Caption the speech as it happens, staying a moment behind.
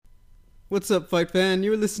What's up, fight fan?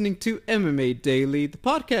 You're listening to MMA Daily, the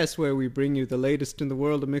podcast where we bring you the latest in the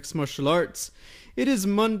world of mixed martial arts. It is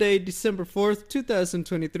Monday, December 4th,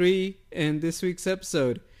 2023, and this week's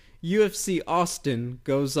episode, UFC Austin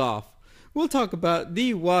Goes Off. We'll talk about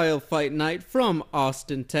the wild fight night from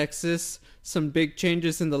Austin, Texas, some big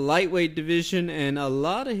changes in the lightweight division, and a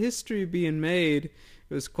lot of history being made.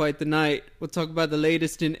 It was quite the night. We'll talk about the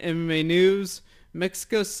latest in MMA news.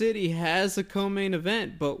 Mexico City has a co-main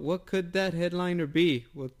event, but what could that headliner be?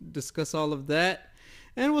 We'll discuss all of that.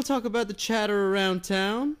 And we'll talk about the chatter around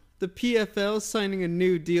town, the PFL signing a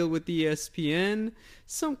new deal with ESPN,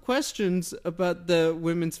 some questions about the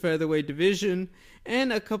women's featherweight division,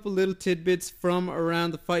 and a couple little tidbits from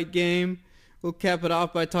around the fight game. We'll cap it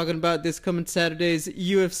off by talking about this coming Saturday's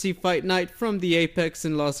UFC Fight Night from the Apex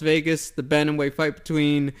in Las Vegas, the bantamweight fight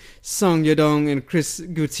between Song Yadong and Chris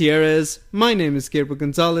Gutierrez. My name is Gabriel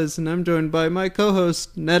Gonzalez, and I'm joined by my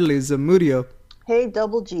co-host, Natalie Zamudio. Hey,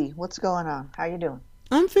 Double G, what's going on? How you doing?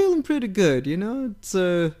 I'm feeling pretty good, you know. It's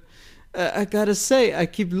I gotta say, I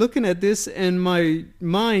keep looking at this, and my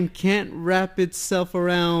mind can't wrap itself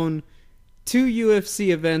around 2 UFC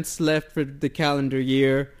events left for the calendar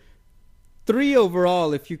year. 3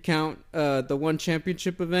 overall if you count the one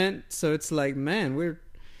championship event. So it's like, man,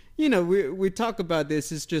 we talk about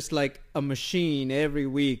this as just like a machine every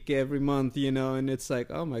week, every month, and it's like,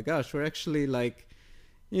 oh my gosh, we're actually like,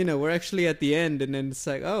 we're actually at the end, and then it's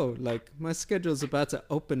like, oh, like my schedule's about to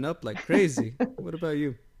open up like crazy. What about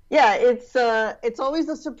you? Yeah, it's always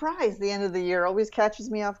a surprise. The end of the year always catches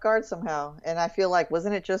me off guard somehow, and I feel like,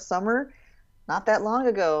 wasn't it just summer not that long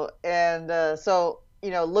ago? And so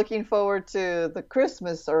looking forward to the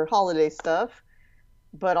Christmas or holiday stuff,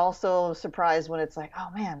 but also surprised when it's like, oh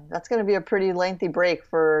man, that's going to be a pretty lengthy break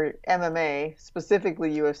for MMA, specifically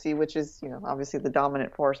UFC, which is, obviously the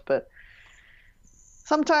dominant force. But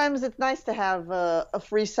sometimes it's nice to have a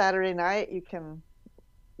free Saturday night. You can,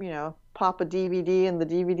 pop a DVD in the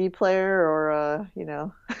DVD player or,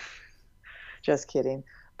 just kidding.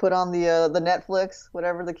 Put on the Netflix,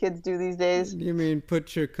 whatever the kids do these days. You mean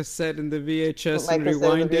put your cassette in the VHS and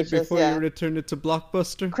rewind it before you return it to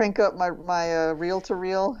Blockbuster? Crank up my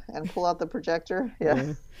reel-to-reel and pull out the projector.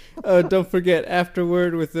 Yeah. Don't forget,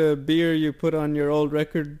 afterward with the beer, you put on your old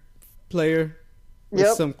record player with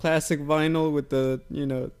some classic vinyl with the,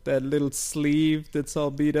 that little sleeve that's all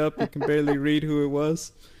beat up. You can barely read who it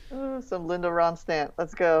was. Some Linda Ronstadt.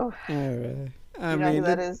 Let's go. All right. You know who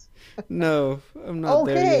that is? No, I'm not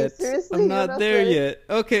there yet. Seriously? I'm not there yet.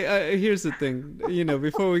 Okay, here's the thing.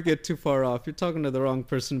 Before we get too far off, you're talking to the wrong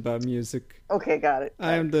person about music. Okay, got it.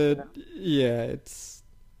 It's,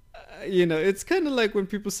 it's kind of like when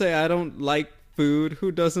people say, I don't like food.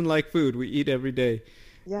 Who doesn't like food? We eat every day.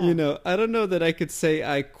 Yeah. I don't know that I could say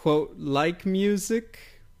I, quote, like music,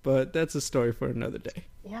 but that's a story for another day.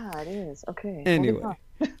 Yeah, it is. Okay. Anyway.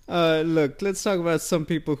 Look, let's talk about some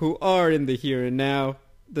people who are in the here and now,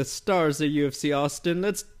 the stars of UFC Austin.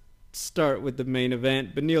 Let's start with the main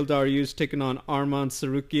event. Beneil Dariush taking on Arman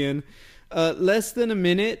Tsarukyan. Less than a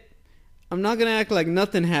minute. I'm not going to act like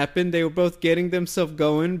nothing happened. They were both getting themselves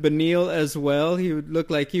going. Beneil as well. He would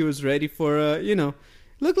look like he was ready for,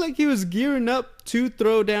 looked like he was gearing up to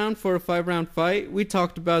throw down for a 5-round fight. We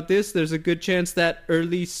talked about this. There's a good chance that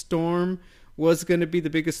early storm was going to be the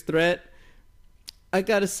biggest threat. I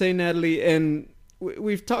gotta say, Natalie, and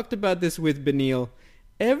we've talked about this with Beneil,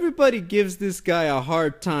 everybody gives this guy a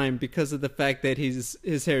hard time because of the fact that his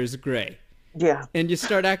hair is gray. Yeah. And you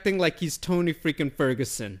start acting like he's Tony freaking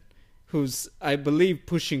Ferguson, who's, I believe,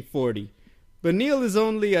 pushing 40. Beneil is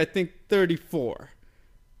only, I think, 34.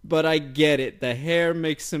 But I get it. The hair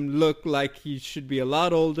makes him look like he should be a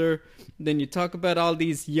lot older. Then you talk about all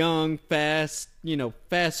these young, fast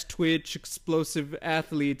twitch, explosive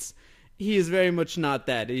athletes. He is very much not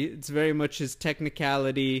that. It's very much his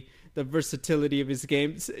technicality, the versatility of his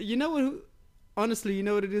game. Honestly, you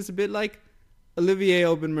know what it is a bit like? Olivier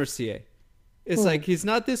Aubin-Mercier. It's like he's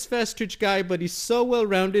not this fast twitch guy, but he's so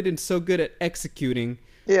well-rounded and so good at executing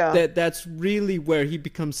that's really where he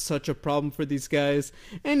becomes such a problem for these guys.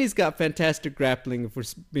 And he's got fantastic grappling, if we're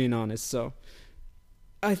being honest. So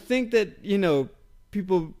I think that,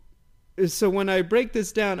 people... So when I break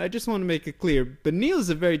this down, I just want to make it clear. Beneil is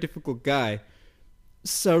a very difficult guy.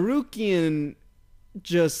 Tsarukyan,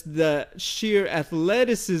 just the sheer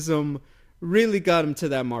athleticism really got him to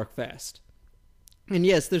that mark fast. And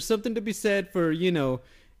yes, there's something to be said for,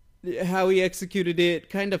 how he executed it.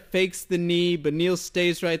 Kind of fakes the knee. Beneil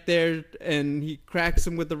stays right there and he cracks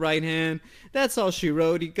him with the right hand. That's all she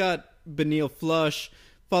wrote. He got Beneil flush.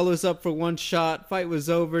 Follows up for one shot. Fight was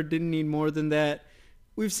over. Didn't need more than that.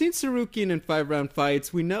 we've seen Tsarukyan in 5-round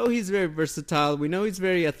fights. We know he's very versatile. We know he's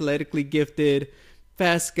very athletically gifted,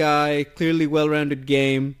 fast guy, clearly well-rounded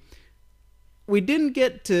game. We didn't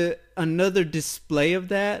get to another display of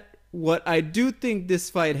that. What I do think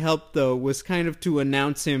this fight helped, though, was kind of to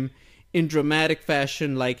announce him in dramatic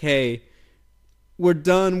fashion, like, hey, we're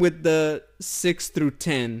done with the 6 through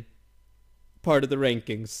 10 part of the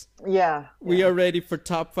rankings. Yeah. We are ready for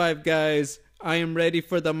top 5 guys. I am ready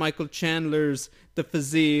for the Michael Chandlers, the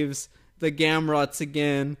Fizieves, the Gamrots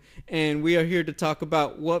again. And we are here to talk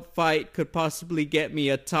about what fight could possibly get me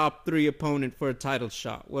a top 3 opponent for a title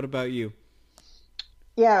shot. What about you?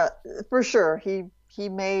 Yeah, for sure. He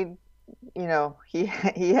made, he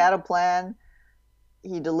had a plan.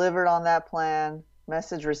 He delivered on that plan.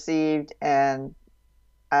 Message received, and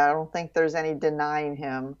I don't think there's any denying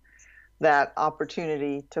him that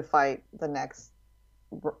opportunity to fight the next,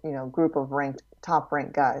 group of top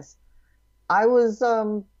ranked guys. I was,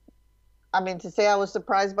 to say I was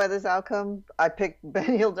surprised by this outcome, I picked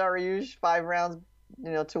Beneil Dariush 5 rounds,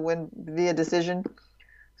 to win via decision.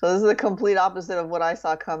 So this is the complete opposite of what I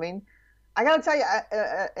saw coming. I gotta tell you,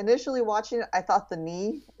 initially watching it, I thought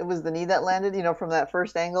it was the knee that landed, from that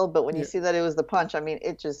first angle. But when you see that it was the punch,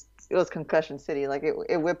 it was concussion city. Like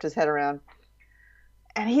it whipped his head around.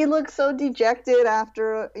 And he looked so dejected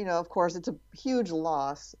after, of course, it's a huge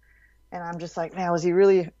loss. And I'm just like, man, is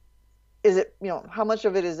it, how much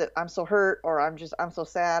of it is it I'm so hurt, or I'm so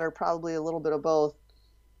sad, or probably a little bit of both.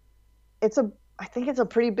 I think it's a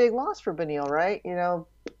pretty big loss for Beneil, right?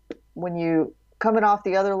 When you coming off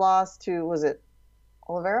the other loss to, was it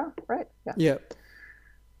Oliveira, right? Yeah.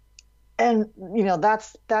 And,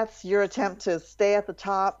 that's your attempt to stay at the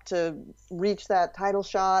top, to reach that title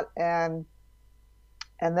shot, and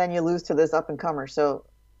then you lose to this up-and-comer. So,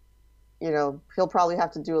 he'll probably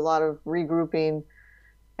have to do a lot of regrouping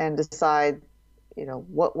and decide,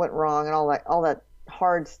 what went wrong and all that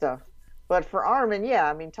hard stuff. But for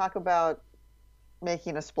Arman, talk about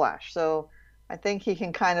making a splash. So I think he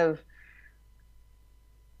can kind of,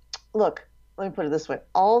 look, let me put it this way.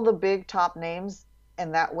 All the big top names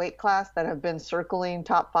in that weight class that have been circling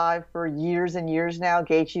top 5 for years and years now,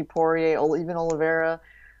 Gaethje, Poirier, even Oliveira,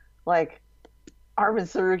 like Arman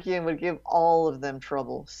Tsarukyan would give all of them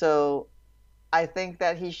trouble. So I think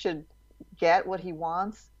that he should get what he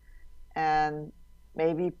wants. And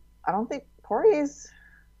maybe, I don't think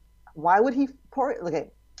why would he,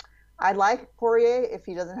 okay, I like Poirier if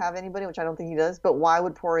he doesn't have anybody, which I don't think he does, but why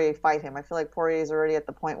would Poirier fight him? I feel like Poirier is already at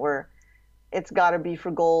the point where it's got to be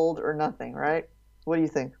for gold or nothing, right? What do you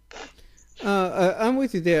think? I'm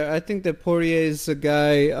with you there. I think that Poirier is a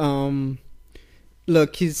guy,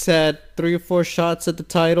 look, he's had 3 or 4 shots at the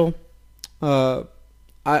title.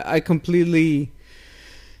 I completely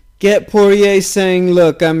get Poirier saying,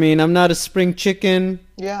 look, I'm not a spring chicken.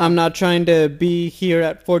 Yeah. I'm not trying to be here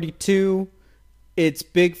at 42. It's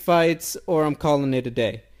big fights, or I'm calling it a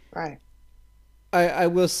day. Right. I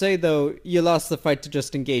will say, though, you lost the fight to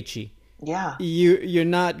Justin Gaethje. Yeah. You're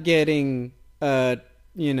not getting, that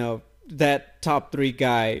top 3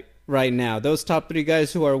 guy right now. Those top 3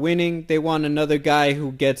 guys who are winning, they want another guy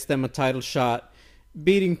who gets them a title shot.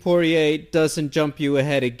 Beating Poirier doesn't jump you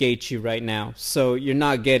ahead of Gaethje right now. So you're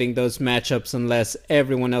not getting those matchups unless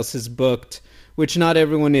everyone else is booked, which not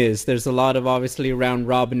everyone is. There's a lot of, obviously,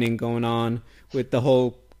 round-robining going on with the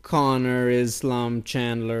whole Conor, Islam,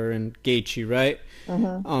 Chandler, and Gaethje, right?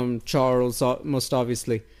 Mm-hmm. Charles, most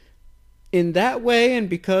obviously. In that way, and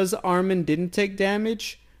because Arman didn't take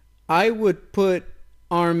damage, I would put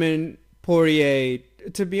Arman Poirier,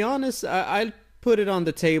 to be honest, I put it on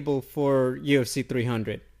the table for UFC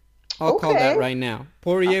 300. I'll call that right now.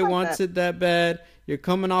 Poirier wants it that bad. You're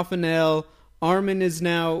coming off an L. Arman is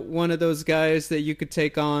now one of those guys that you could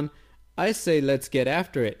take on. I say let's get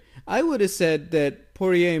after it. I would have said that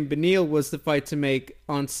Poirier and Beneil was the fight to make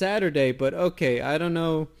on Saturday, but okay, I don't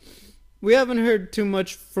know. We haven't heard too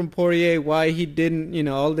much from Poirier why he didn't,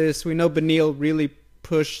 all this. We know Beneil really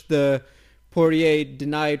pushed the Poirier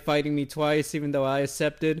denied fighting me twice, even though I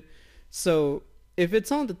accepted. So if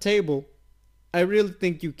it's on the table, I really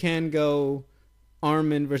think you can go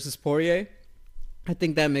Arman versus Poirier. I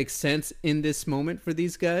think that makes sense in this moment for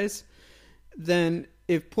these guys. Then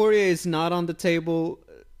if Poirier is not on the table,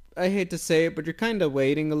 I hate to say it, but you're kind of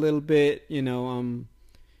waiting a little bit.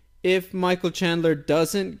 If Michael Chandler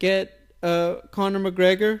doesn't get Conor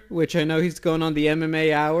McGregor, which I know he's going on the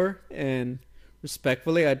MMA Hour, and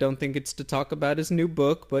respectfully, I don't think it's to talk about his new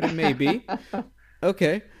book, but it may be.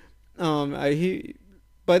 Okay.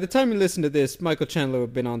 By the time you listen to this, Michael Chandler would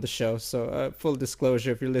have been on the show, so full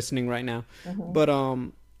disclosure if you're listening right now. Mm-hmm. But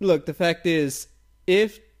look, the fact is,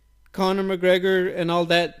 if Conor McGregor and all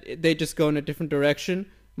that, they just go in a different direction.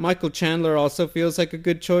 Michael Chandler also feels like a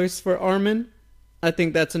good choice for Arman. I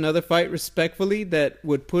think that's another fight, respectfully, that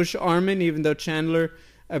would push Arman, even though Chandler,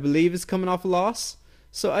 I believe, is coming off a loss.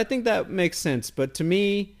 So I think that makes sense. But to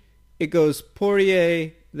me, it goes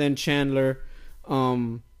Poirier, then Chandler.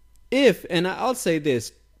 And I'll say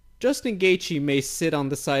this, Justin Gaethje may sit on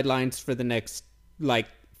the sidelines for the next,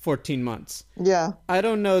 14 months. Yeah. I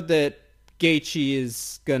don't know that Gaethje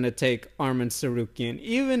is going to take Arman Tsarukyan,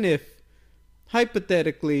 even if,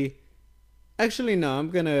 hypothetically, actually, no, I'm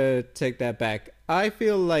going to take that back. I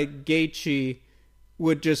feel like Gaethje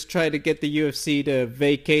would just try to get the UFC to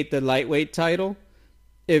vacate the lightweight title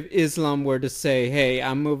if Islam were to say, hey,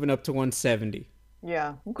 I'm moving up to 170.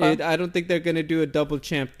 Yeah. Okay. I don't think they're going to do a double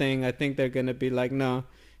champ thing. I think they're going to be like, no,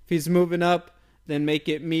 if he's moving up, then make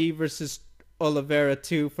it me versus Oliveira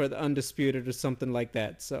 2 for the undisputed or something like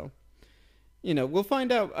that. So, we'll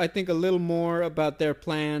find out, I think, a little more about their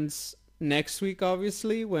plans next week,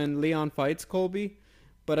 obviously, when Leon fights Colby.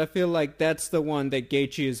 But I feel like that's the one that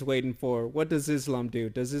Gaethje is waiting for. What does Islam do?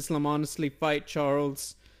 Does Islam honestly fight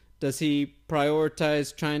Charles? Does he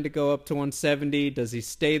prioritize trying to go up to 170? Does he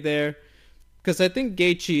stay there? Because I think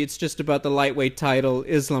Gaethje, it's just about the lightweight title,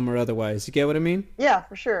 Islam or otherwise. You get what I mean? Yeah,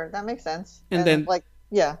 for sure. That makes sense. And then,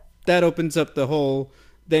 yeah. That opens up the whole,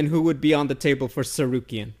 then who would be on the table for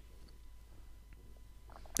Tsarukyan?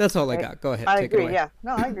 That's all I got. Go ahead. Take it away. Yeah.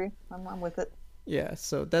 No, I agree. I'm with it. Yeah,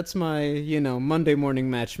 so that's my, Monday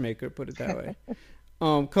morning matchmaker, put it that way.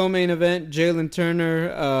 Co-main event, Jalen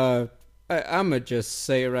Turner. I'm going to just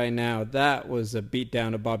say it right now. That was a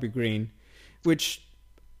beatdown of Bobby Green, which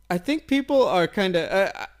I think people are kind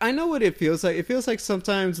of... I know what it feels like. It feels like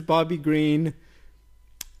sometimes Bobby Green,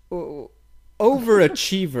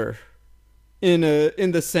 overachiever in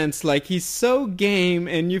the sense, like, he's so game,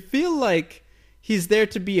 and you feel like he's there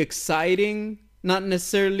to be exciting, not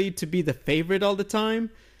necessarily to be the favorite all the time.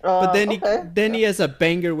 But then he has a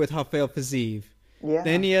banger with Rafael Fiziev. Yeah.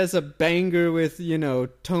 Then he has a banger with,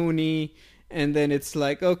 Tony. And then it's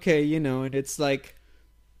like, okay, and it's like,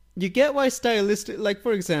 you get why stylistic, like,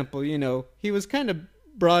 for example, he was kind of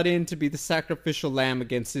brought in to be the sacrificial lamb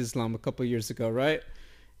against Islam a couple years ago, right?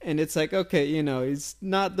 And it's like, okay, he's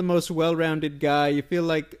not the most well-rounded guy. You feel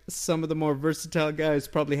like some of the more versatile guys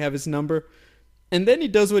probably have his number. And then he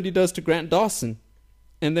does what he does to Grant Dawson.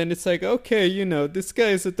 And then it's like, okay, this guy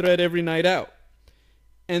is a threat every night out.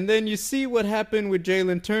 And then you see what happened with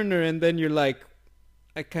Jalen Turner, and then you're like,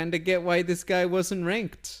 I kind of get why this guy wasn't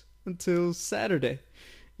ranked until Saturday.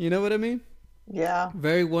 You know what I mean? Yeah.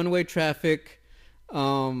 Very one-way traffic.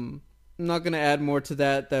 I'm not going to add more to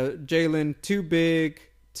that. Jalen, too big,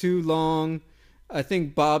 too long. I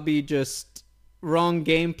think Bobby just wrong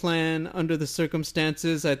game plan under the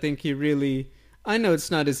circumstances. I think he really... I know it's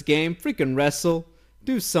not his game. Freaking wrestle.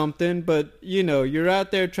 Do something. But, you're out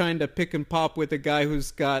there trying to pick and pop with a guy who's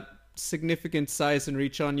got significant size and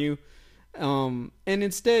reach on you. And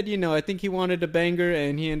instead, I think he wanted a banger,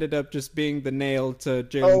 and he ended up just being the nail to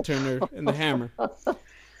Jalen Turner and the hammer.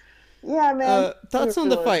 Yeah, man. Thoughts on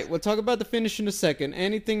the fight? We'll talk about the finish in a second.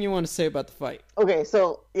 Anything you want to say about the fight? Okay,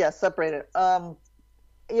 so, yeah, separate it.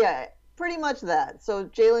 Yeah, pretty much that. So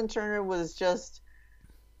Jalen Turner was just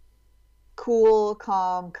cool,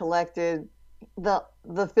 calm, collected. The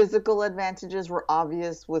physical advantages were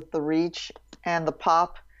obvious with the reach and the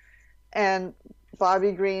pop. And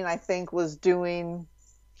Bobby Green, I think, was doing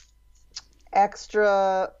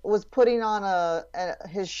was putting on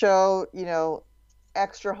his show,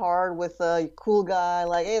 extra hard with a cool guy,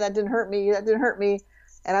 like, hey, that didn't hurt me.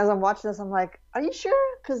 And as I'm watching this, I'm like, are you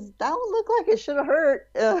sure? Because that one looked like it should have hurt.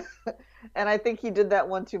 And I think he did that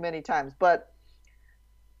one too many times. But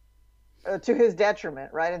to his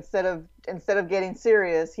detriment, right? Instead of getting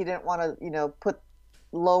serious, he didn't want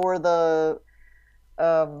to,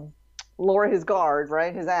 lower his guard,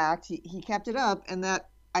 right? His act. He kept it up, and that,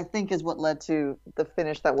 I think, is what led to the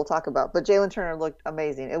finish that we'll talk about. But Jalen Turner looked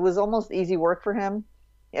amazing. It was almost easy work for him.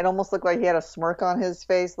 It almost looked like he had a smirk on his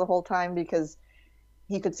face the whole time because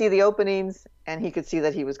he could see the openings and he could see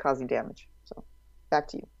that he was causing damage. So, back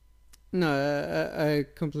to you. No, I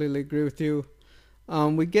completely agree with you.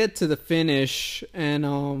 We get to the finish, and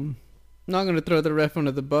I'm not going to throw the ref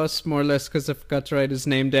under the bus, more or less because I forgot to write his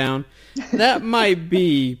name down. That might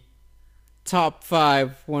be top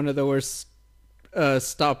 5, one of the worst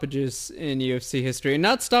stoppages in UFC history. And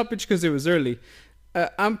not stoppage because it was early.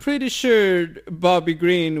 I'm pretty sure Bobby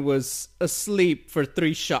Green was asleep for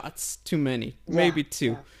 3 shots too many, maybe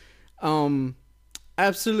 2. Yeah.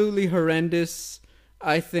 Absolutely horrendous.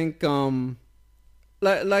 I think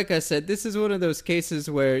like I said, this is one of those cases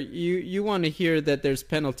where you want to hear that there's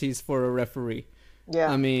penalties for a referee.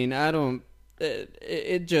 Yeah. I mean, I don't.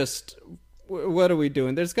 It just. What are we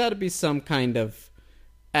doing? There's got to be some kind of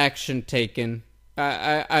action taken.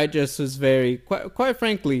 I just was very quite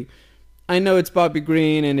frankly. I know it's Bobby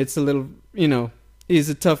Green and it's a little, he's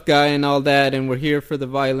a tough guy and all that, and we're here for the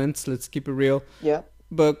violence. Let's keep it real. Yeah.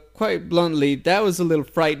 But quite bluntly, that was a little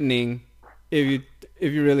frightening if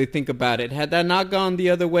you really think about it. Had that not gone the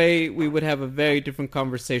other way, we would have a very different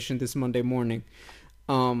conversation this Monday morning.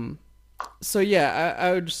 So yeah,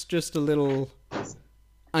 I was just a little.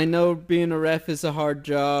 I know being a ref is a hard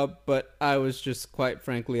job, but I was just quite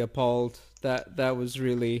frankly appalled. That was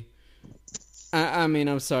really. I mean,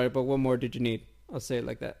 I'm sorry, but what more did you need? I'll say it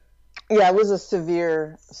like that. Yeah, it was a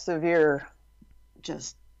severe,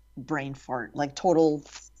 just brain fart, like total.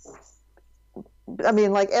 I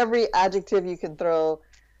mean, like every adjective you can throw,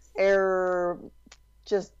 error,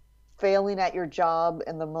 just failing at your job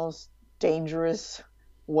in the most dangerous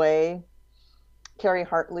way. Kerry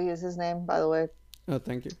Hartley is his name, by the way. Oh,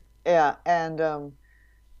 thank you. Yeah, and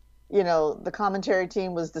the commentary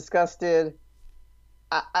team was disgusted.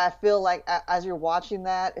 I feel like as you're watching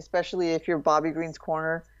that, especially if you're Bobby Green's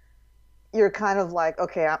corner, you're kind of like,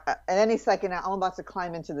 okay, at any second I'm about to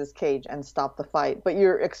climb into this cage and stop the fight. But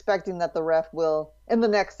you're expecting that the ref will, in the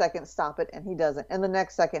next second, stop it, and he doesn't. In the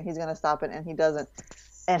next second, he's going to stop it, and he doesn't.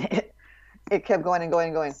 And it kept going and going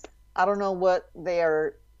and going. I don't know what they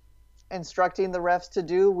are instructing the refs to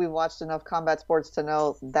do. We've watched enough combat sports to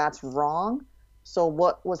know that's wrong. So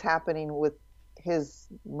what was happening with his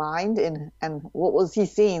mind and what was he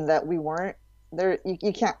seeing that we weren't there?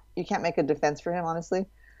 You can't make a defense for him, honestly.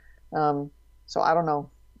 So I don't know.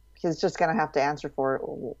 He's just gonna have to answer for it,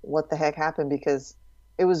 what the heck happened, because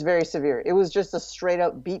it was very severe. It was just a straight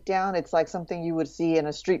up beatdown. It's like something you would see in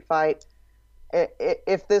a street fight.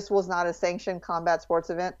 If this was not a sanctioned combat sports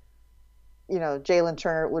event, Jalen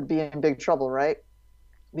Turner would be in big trouble, right?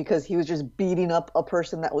 Because he was just beating up a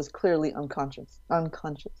person that was clearly unconscious.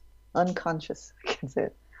 I can't say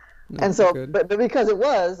it. No, and so, good. but because it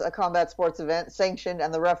was a combat sports event sanctioned,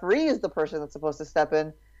 and the referee is the person that's supposed to step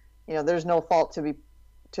in, there's no fault to be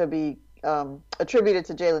attributed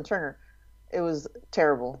to Jalen Turner. It was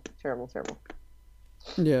terrible.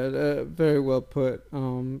 Yeah, very well put.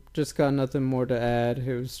 Just got nothing more to add.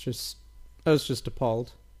 I was just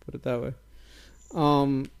appalled. Put it that way.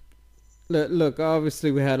 Look,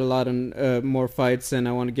 obviously we had a lot of more fights, and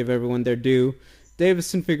I want to give everyone their due.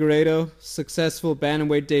 Davison Figueiredo, successful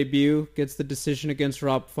bantamweight debut, gets the decision against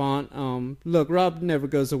Rob Font. Look, Rob never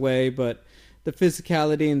goes away, but the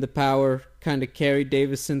physicality and the power kind of carried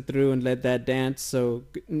Davison through and led that dance. So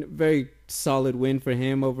very solid win for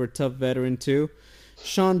him over a tough veteran too.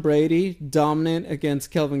 Sean Brady, dominant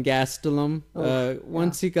against Kelvin Gastelum.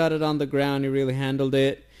 Once he got it on the ground, he really handled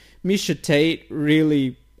it. Miesha Tate,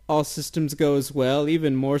 really all systems go as well,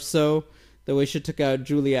 even more so the way she took out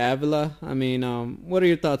Julia Avila. I mean, what are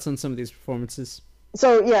your thoughts on some of these performances?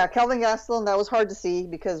 So, yeah, Kelvin Gastelum, that was hard to see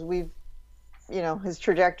because his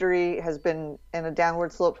trajectory has been in a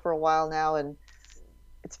downward slope for a while now, and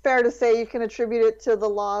it's fair to say you can attribute it to the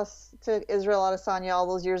loss to Israel Adesanya all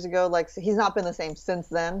those years ago. Like, he's not been the same since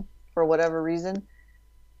then for whatever reason.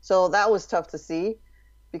 So that was tough to see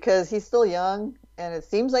because he's still young, and it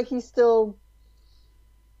seems like he's still,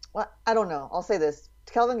 well, I don't know. I'll say this.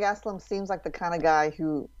 Kelvin Gastelum seems like the kind of guy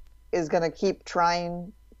who is going to keep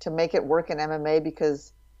trying to make it work in MMA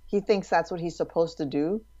because he thinks that's what he's supposed to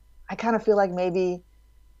do. I kind of feel like maybe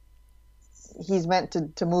he's meant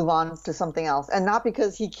to move on to something else. And not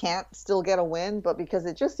because he can't still get a win, but because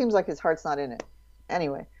it just seems like his heart's not in it.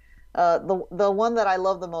 Anyway, the one that I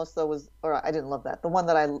love the most, though, I didn't love that. The one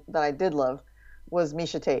that I did love was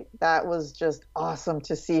Miesha Tate. That was just awesome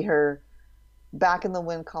to see her back in the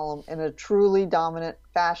win column in a truly dominant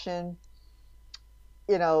fashion.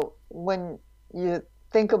 When you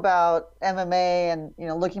think about MMA and,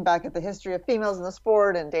 looking back at the history of females in the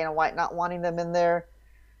sport and Dana White not wanting them in there,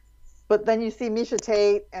 but then you see Miesha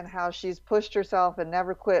Tate and how she's pushed herself and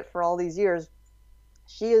never quit for all these years.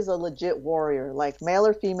 She is a legit warrior, like male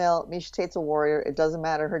or female. Miesha Tate's a warrior. It doesn't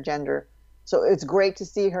matter her gender. So it's great to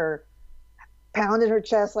see her pounded her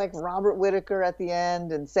chest like Robert Whittaker at the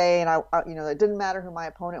end and saying, it didn't matter who my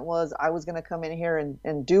opponent was. I was going to come in here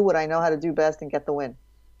and do what I know how to do best and get the win.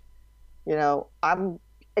 I'm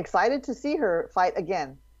excited to see her fight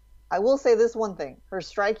again. I will say this one thing. Her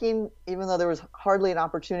striking, even though there was hardly an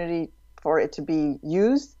opportunity for it to be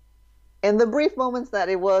used, in the brief moments that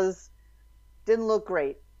it was, didn't look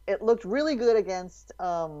great. It looked really good against,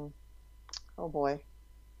 oh boy,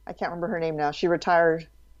 I can't remember her name now. She retired.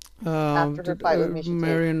 after her fight with Misha Tate.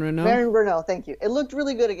 Marion Renault? Marion Renault, thank you. It looked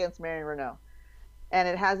really good against Marion Renault, and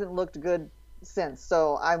it hasn't looked good since.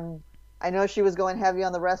 So I know she was going heavy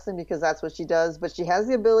on the wrestling because that's what she does, but she has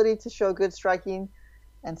the ability to show good striking,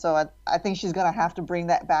 and so I think she's going to have to bring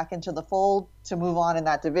that back into the fold to move on in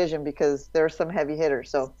that division because there are some heavy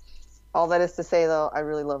hitters. So all that is to say, though, I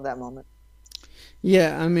really love that moment.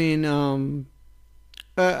 Yeah, I mean,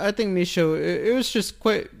 I think Misha, it was just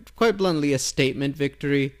quite bluntly a statement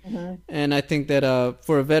victory, and I think that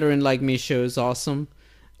for a veteran like Misha is awesome.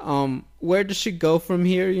 Where does she go from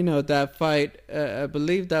here? You know, that fight, I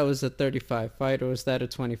believe that was a 35 fight, or was that a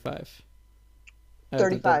 25?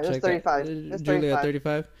 35. It was 35. Julia at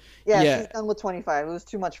 35? Yeah, she's done with 25. It was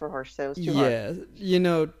too much for her. She said it was too hard. Yeah, you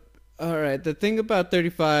know, all right. The thing about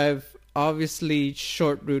 35, obviously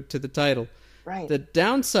short route to the title. Right. The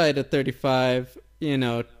downside of 35, you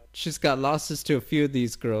know, she's got losses to a few of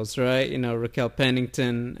these girls, right? You know, Raquel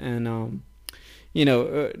Pennington and, you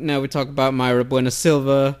know, now we talk about Mayra Buena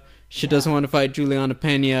Silva. She doesn't want to fight Juliana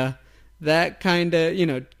Pena. That kind of, you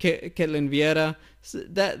know, Ketlin Vieira. So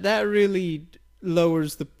that really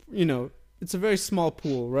lowers the, you know, it's a very small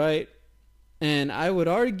pool, right? And I would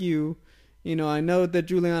argue, you know, I know that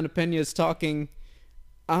Juliana Pena is talking.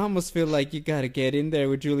 I almost feel like you got to get in there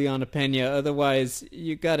with Juliana Pena. Otherwise,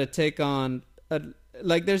 you got to take on,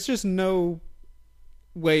 like, there's just no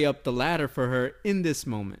way up the ladder for her in this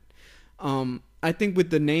moment. I think with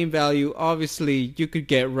the name value, obviously, you could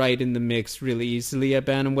get right in the mix really easily at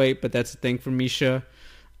bantamweight, but that's the thing for Misha.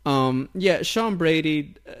 Yeah, Sean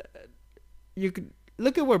Brady, you could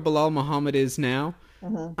look at where Bilal Muhammad is now.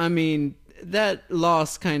 I mean, that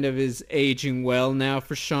loss kind of is aging well now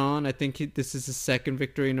for Sean. I think this is his second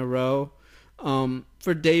victory in a row.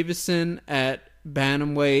 For Davison at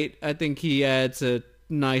bantamweight, I think he adds a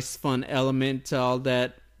nice, fun element to all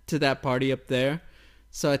that, to that party up there.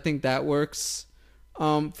 So I think that works.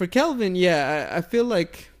 For Kelvin, yeah, I feel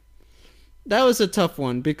like that was a tough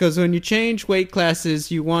one because when you change weight classes,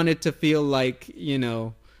 you want it to feel like, you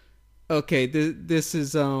know, okay, this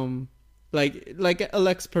is like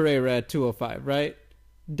Alex Pereira at 205, right?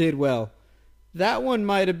 Did well. That one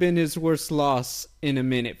might have been his worst loss in a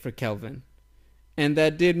minute for Kelvin. And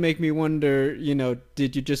that did make me wonder, you know,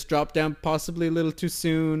 did you just drop down possibly a little too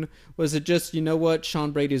soon? Was it just, you know what,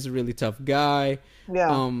 Sean Brady is a really tough guy?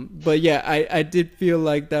 Yeah. But yeah, I did feel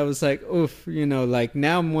like that was like, oof, you know, like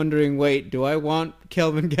now I'm wondering, wait, do I want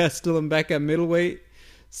Kelvin Gastelum back at middleweight?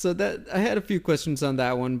 So that I had a few questions on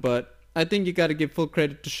that one, but I think you got to give full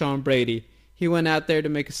credit to Sean Brady. He went out there to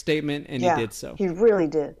make a statement, and he did so. He really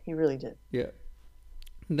did. He really did. Yeah.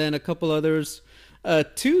 And then a couple others.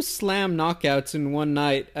 2 slam knockouts in one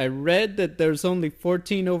night. I read that there's only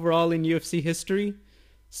 14 overall in UFC history.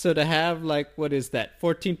 So to have, like, what is that?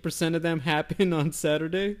 14% of them happen on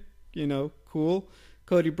Saturday? You know, cool.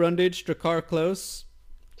 Cody Brundage, Drakkar Klose.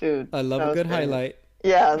 Dude. I love a good highlight.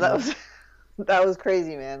 Yeah, that was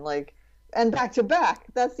crazy, man. Like, and back to back.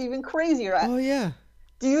 That's even crazier. Oh, yeah.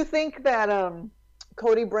 Do you think that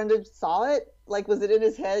Cody Brundage saw it? Like, was it in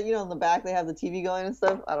his head? You know, in the back they have the TV going and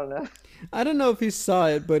stuff. I don't know. I don't know if he saw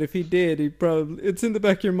it, but if he did, it's in the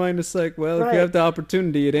back of your mind. It's like, well, if you have the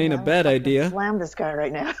opportunity, it ain't a bad idea. Slam this guy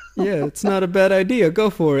right now. Yeah, it's not a bad idea. Go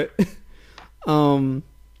for it.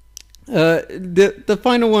 The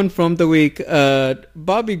final one from the week,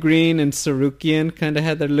 Bobby Green and Tsarukyan kind of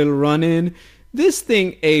had their little run-in. This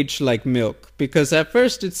thing aged like milk because at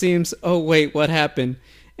first it seems, oh wait, what happened?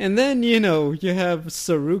 And then, you know, you have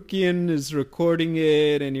Tsarukyan is recording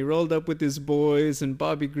it and he rolled up with his boys and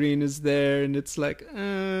Bobby Green is there and it's like,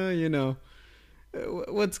 you know,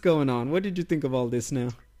 what's going on? What did you think of all this now?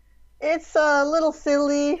 It's a little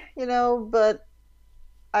silly, you know, but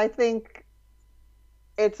I think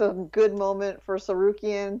it's a good moment for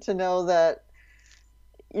Tsarukyan to know that,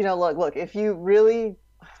 you know, look, if you really,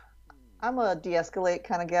 I'm a de-escalate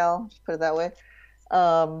kind of gal, just put it that way.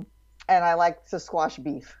 And I like to squash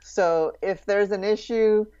beef. So if there's an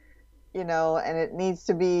issue, you know, and it needs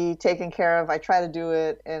to be taken care of, I try to do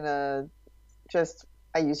it in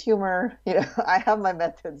I use humor, you know, I have my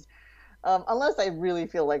methods. Unless I really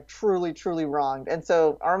feel like truly, truly wronged. And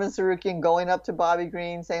so Arman Tsarukyan going up to Bobby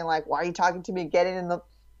Green saying like, why are you talking to me?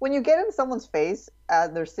 When you get in someone's face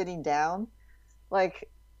as they're sitting down, like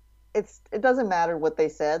it doesn't matter what they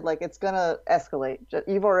said. Like it's going to escalate.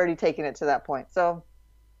 You've already taken it to that point. So,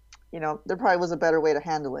 you know, there probably was a better way to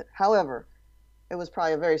handle it. However, it was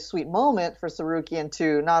probably a very sweet moment for Tsarukyan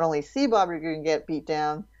to not only see Bobby Green get beat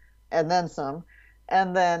down and then some,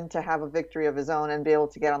 and then to have a victory of his own and be able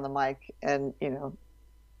to get on the mic and, you know,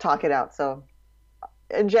 talk it out. So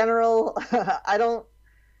in general,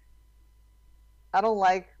 I don't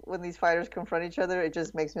like when these fighters confront each other. It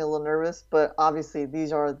just makes me a little nervous. But obviously,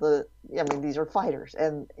 these are fighters,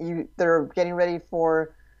 and they're getting ready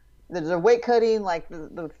for the weight cutting. Like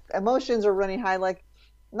the emotions are running high. Like,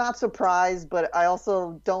 not surprised, but I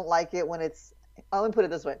also don't like it when it's. Let me put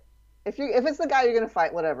it this way: if it's the guy you're gonna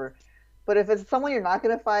fight, whatever. But if it's someone you're not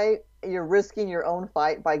gonna fight, you're risking your own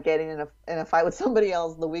fight by getting in a fight with somebody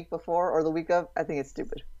else the week before or the week of. I think it's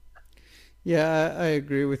stupid. Yeah, I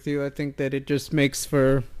agree with you. I think that it just makes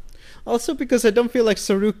for. Also, because I don't feel like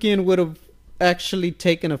Tsarukyan would have actually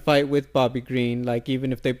taken a fight with Bobby Green, like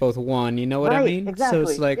even if they both won. You know what I Right, mean? So exactly.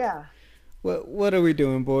 it's like, Yeah. what are we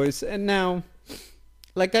doing, boys? And now,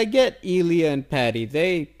 like I get Elia and Patty.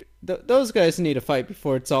 Those guys need a fight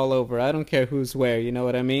before it's all over. I don't care who's where. You know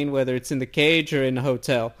what I mean? Whether it's in the cage or in a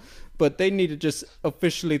hotel, but they need to just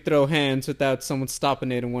officially throw hands without someone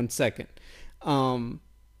stopping it in 1 second. Um,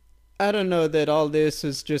 I don't know that all this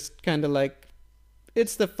is just kind of like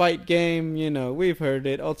it's the fight game, we've heard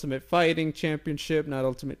it. Ultimate Fighting Championship, not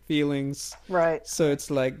Ultimate Feelings. Right. So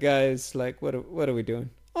it's like, guys, like what are we doing?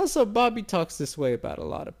 Also, Bobby talks this way about a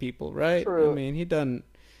lot of people, right? I True. mean, he doesn't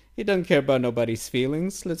care about nobody's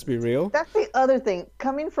feelings, let's be real. That's the other thing.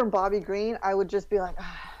 Coming from Bobby Green, I would just be like,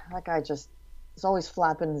 that guy just is always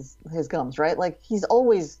flapping his gums, right? Like he's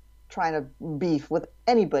always trying to beef with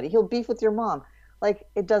anybody. He'll beef with your mom. Like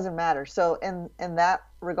it doesn't matter. So in that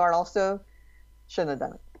regard, also shouldn't have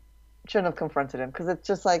done it. Shouldn't have confronted him because it's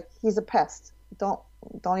just like he's a pest. Don't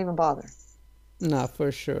even bother. Nah,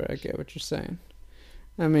 for sure, I get what you're saying.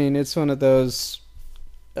 I mean, it's one of those.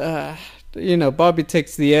 Uh, Bobby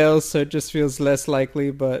takes the L, so it just feels less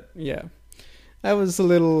likely. But yeah, that was a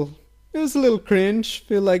little. It was a little cringe.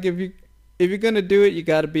 Feel like if you're gonna do it, you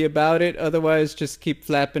got to be about it. Otherwise, just keep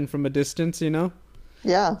flapping from a distance.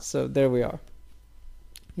 Yeah. So there we are.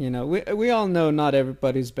 We all know not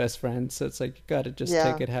everybody's best friend, so it's like you got to just Yeah.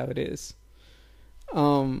 take it how it is.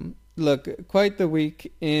 Look, quite the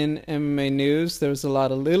week in MMA news. There was a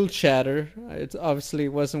lot of little chatter. It obviously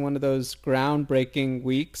wasn't one of those groundbreaking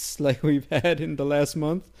weeks like we've had in the last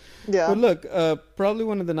month. Yeah. But look, probably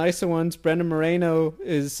one of the nicer ones. Brendan Moreno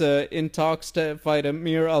is in talks to fight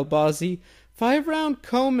Amir Albazi. 5-round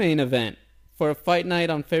co-main event for a fight night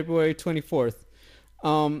on February 24th.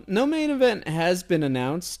 No main event has been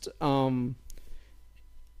announced.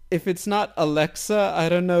 If it's not Alexa, I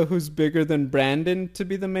don't know who's bigger than Brandon to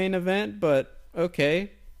be the main event, but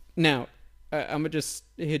okay. Now, I'm going to just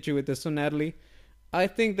hit you with this one, Natalie. I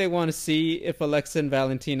think they want to see if Alexa and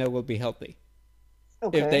Valentina will be healthy.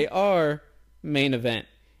 If Okay. they are, main event.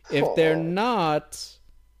 If they're Oh, not,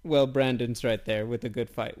 well, Brandon's right there with a good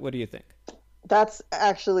fight. What do you think? that's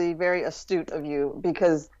actually very astute of you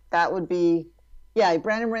because that would be, yeah,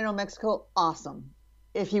 Brandon Moreno, Mexico, awesome.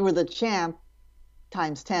 If he were the champ,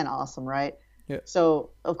 times 10, awesome, right? Yeah.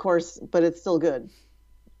 So, of course, but it's still good.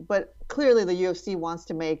 But clearly the UFC wants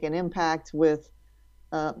to make an impact with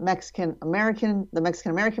the Mexican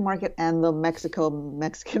American market and the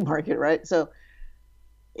Mexican market, right? So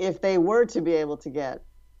if they were to be able to get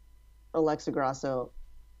Alexa Grasso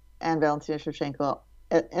and Valentina Shevchenko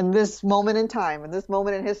in this moment in time, in this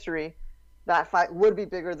moment in history, that fight would be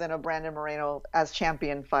bigger than a Brandon Moreno as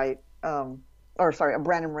champion fight, or sorry, a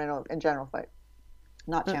Brandon Moreno in general fight,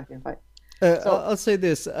 not Uh, champion fight. I'll So say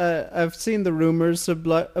this. I've seen the rumors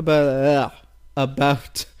about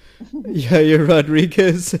Yair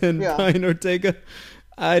Rodriguez and yeah, Brian Ortega.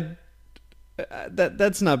 I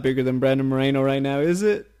that's not bigger than Brandon Moreno right now, is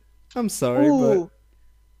it? I'm sorry, but ooh,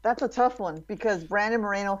 that's a tough one because Brandon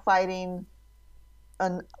Moreno fighting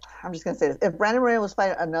an, I'm just gonna say this. If Brandon Moreno was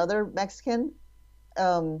fighting another Mexican,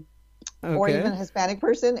 um, or even okay. Hispanic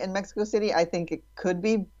person in Mexico City, I think it could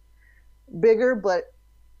be bigger. But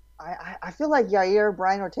I feel like Yair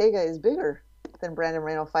Brian Ortega is bigger than Brandon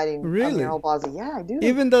Moreno fighting Amir Really? Albazi. Yeah, I do.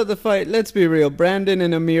 Even though the fight, let's be real, Brandon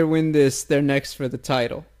and Amir win this, they're next for the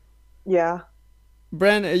title. Yeah,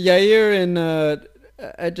 Yair and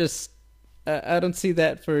I don't see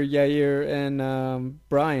that for Yair and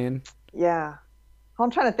Brian. yeah.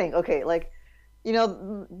 I'm trying to think. Okay, like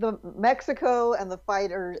the Mexico and the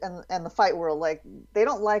fighter and the fight world, like they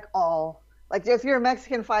don't like all. Like if you're a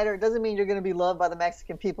Mexican fighter, it doesn't mean you're going to be loved by the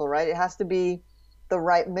Mexican people, right? It has to be the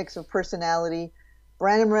right mix of personality.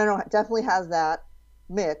 Brandon Moreno definitely has that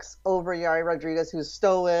mix over Yari Rodriguez, who's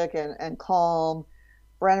stoic and calm.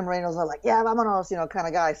 Brandon Moreno's like, yeah, vámonos, kind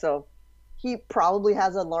of guy. So he probably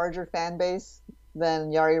has a larger fan base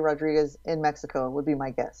than Yari Rodriguez in Mexico, would be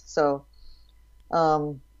my guess. So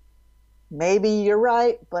um, maybe you're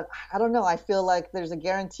right, but I don't know. I feel like there's a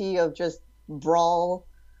guarantee of just brawl,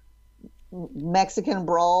 Mexican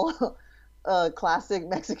brawl, classic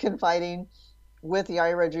Mexican fighting with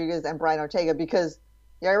Yair Rodriguez and Brian Ortega, because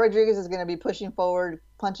Yair Rodriguez is going to be pushing forward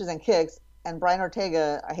punches and kicks, and Brian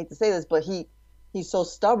Ortega, I hate to say this, but he's so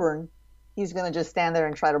stubborn, he's going to just stand there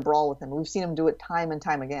and try to brawl with him. We've seen him do it time and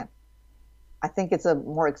time again. I think it's a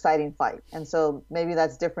more exciting fight, and so maybe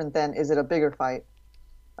that's different than, is it a bigger fight?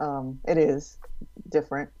 It is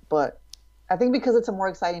different, but I think because it's a more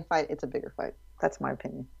exciting fight, it's a bigger fight. That's my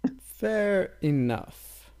opinion. Fair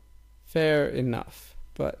enough. Fair enough.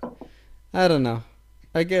 But I don't know.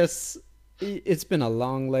 I guess it's been a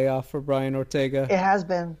long layoff for Brian Ortega. It has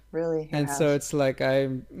been, really. So it's like I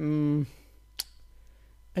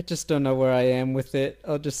just don't know where I am with it.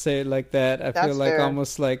 I'll just say it like that. I feel like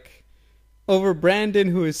almost like over Brandon,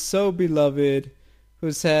 who is so beloved,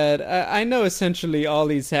 who's had, I know essentially all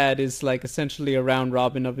he's had is like essentially a round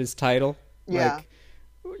robin of his title. Yeah. Like,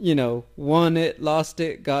 you know, won it, lost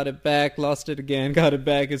it, got it back, lost it again, got it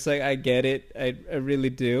back. It's like, I get it. I really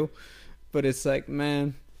do. But it's like,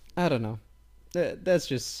 man, I don't know. That's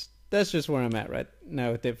just where I'm at right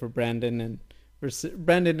now with it for Brandon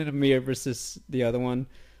and Amir versus the other one.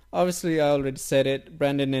 Obviously, I already said it.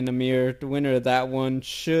 Brandon and Amir, the winner of that one,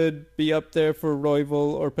 should be up there for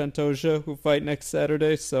Royval or Pantoja, who fight next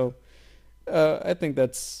Saturday. So I think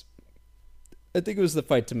it was the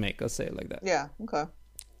fight to make. I'll say it like that. Yeah. Okay.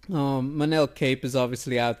 Manel Cape is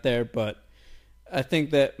obviously out there, but I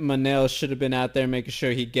think that Manel should have been out there making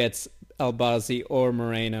sure he gets Albazi or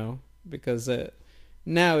Moreno, because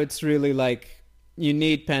now it's really like you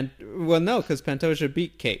need because Pantoja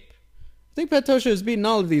beat Cape. I think Pantoja has beaten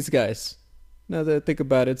all of these guys, now that I think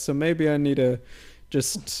about it, so maybe I need to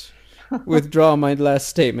just withdraw my last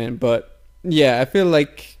statement. But yeah, I feel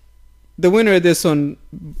like the winner of this one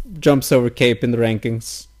jumps over Cape in the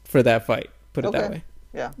rankings for that fight, put it that way.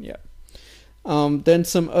 Yeah. Then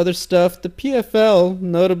some other stuff. The PFL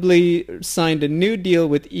notably signed a new deal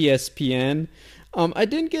with ESPN. I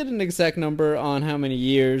didn't get an exact number on how many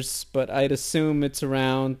years, but I'd assume it's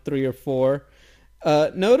around 3 or 4.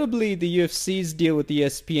 Notably, the UFC's deal with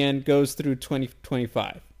ESPN goes through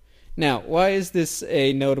 2025. Now, why is this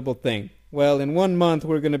a notable thing? Well, in 1 month,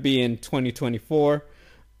 we're going to be in 2024.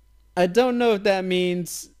 I don't know if that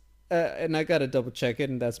means, and I got to double check it,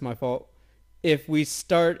 and that's my fault. If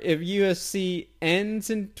UFC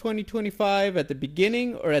ends in 2025 at the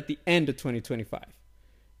beginning or at the end of 2025.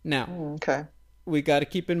 Now, okay. We got to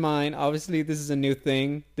keep in mind, obviously this is a new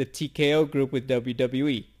thing, the TKO group with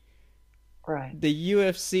WWE. Right. The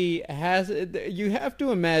UFC you have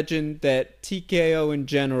to imagine that TKO in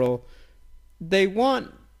general, they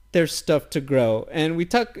want their stuff to grow. And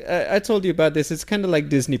I told you about this, it's kind of like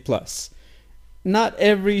Disney Plus. Not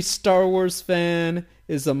every Star Wars fan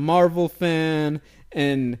is a Marvel fan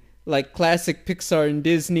and like classic Pixar and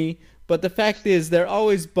Disney, but the fact is they're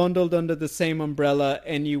always bundled under the same umbrella,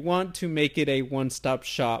 and you want to make it a one-stop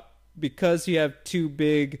shop because you have two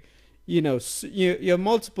big, you have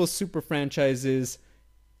multiple super franchises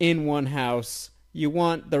in one house. You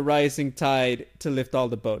want the rising tide to lift all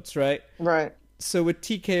the boats, right? Right. So with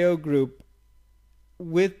TKO Group,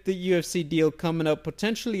 with the UFC deal coming up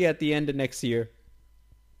potentially at the end of next year,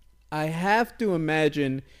 I have to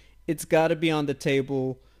imagine it's got to be on the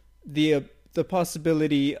table the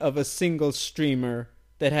possibility of a single streamer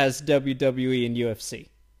that has WWE and UFC.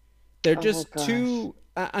 They're just too...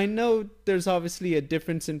 I know there's obviously a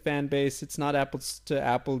difference in fan base. It's not apples to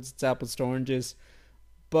apples, it's apples to oranges.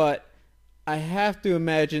 But I have to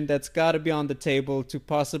imagine that's got to be on the table to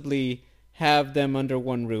possibly have them under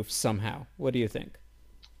one roof somehow. What do you think?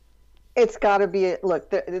 It's got to be, look,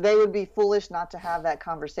 they would be foolish not to have that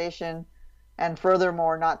conversation, and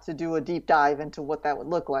furthermore, not to do a deep dive into what that would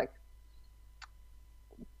look like.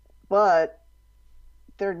 But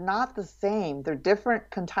they're not the same. They're different,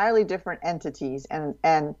 entirely different entities.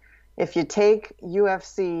 And if you take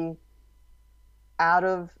UFC out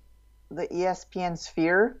of the ESPN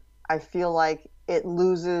sphere, I feel like it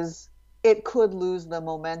could lose the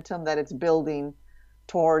momentum that it's building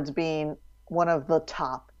towards being one of the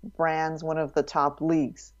top brands, one of the top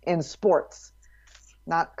leagues in sports,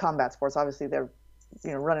 not combat sports. Obviously, they're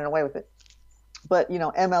running away with it. But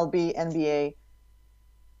MLB, NBA,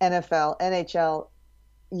 NFL, NHL,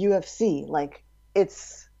 UFC, like it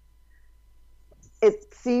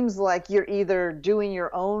seems like you're either doing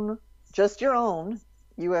your own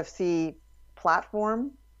UFC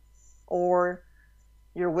platform, or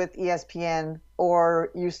you're with ESPN, or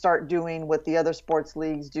you start doing what the other sports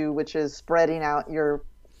leagues do, which is spreading out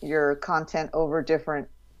your content over different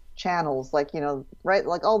channels, like right,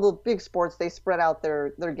 like all the big sports, they spread out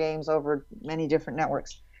their games over many different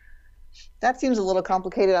networks. That seems a little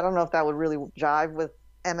complicated. I don't know if that would really jive with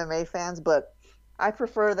MMA fans, but I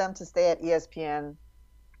prefer them to stay at ESPN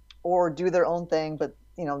or do their own thing. But,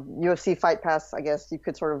 UFC Fight Pass, I guess you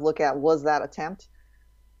could sort of look at, was that attempt.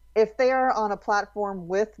 If they are on a platform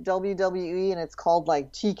with WWE and it's called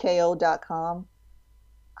like TKO.com,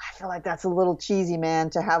 I feel like that's a little cheesy, man,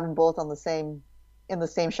 to have them both in the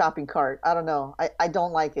same shopping cart. I don't know. I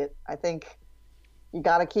don't like it. I think you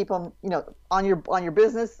got to keep them, on your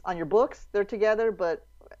business, on your books, they're together, but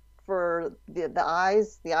for the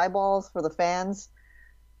eyes, the eyeballs, for the fans,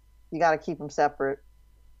 you got to keep them separate.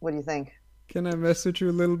 What do you think? Can I mess with you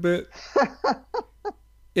a little bit?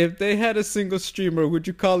 If they had a single streamer, would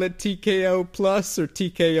you call it TKO Plus or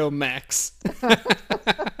TKO Max?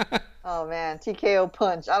 Oh man, TKO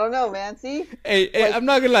Punch. I don't know, man. See? Hey, I'm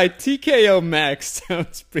not gonna lie. TKO Max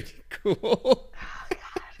sounds pretty cool.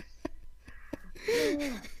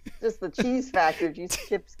 Just the cheese factor just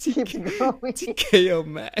keeps growing. TKO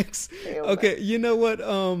Max. TKO Okay, Max. you know what?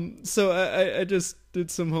 So I just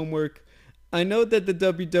did some homework. I know that the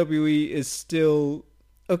WWE is still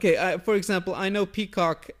okay. For example, I know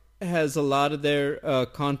Peacock has a lot of their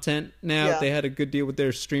content now. Yeah. They had a good deal with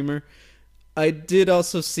their streamer. I did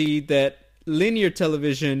also see that linear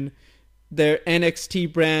television, their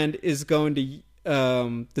NXT brand is going to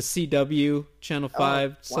the CW, Channel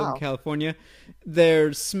 5, Southern wow. California. Their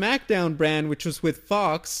SmackDown brand, which was with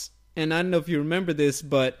Fox, and I don't know if you remember this,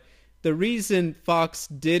 but the reason Fox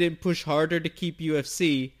didn't push harder to keep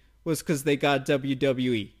UFC was because they got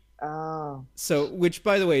WWE. Oh. So, which,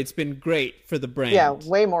 by the way, it's been great for the brand. Yeah,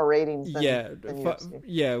 way more ratings than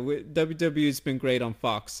UFC. WWE's been great on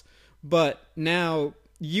Fox. But now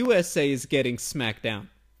USA is getting SmackDown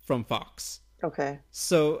from Fox. Okay.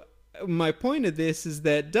 So my point of this is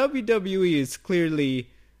that WWE is clearly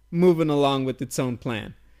moving along with its own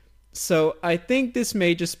plan. So I think this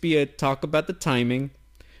may just be a talk about the timing.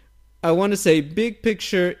 I want to say, big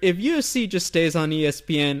picture, if UFC just stays on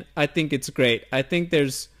ESPN, I think it's great. I think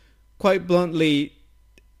there's, quite bluntly,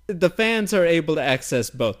 the fans are able to access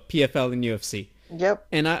both PFL and UFC. Yep.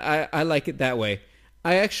 And I like it that way.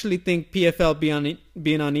 I actually think PFL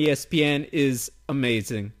being on ESPN is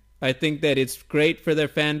amazing. I think that it's great for their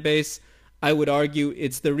fan base. I would argue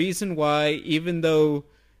it's the reason why, even though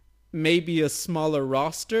maybe a smaller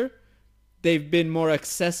roster, they've been more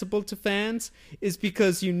accessible to fans, is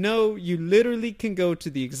because you literally can go to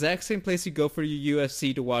the exact same place you go for your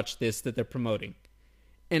UFC to watch this that they're promoting.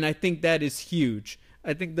 And I think that is huge.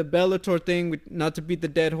 I think the Bellator thing, not to beat the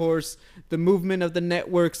dead horse, the movement of the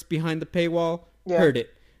networks behind the paywall, heard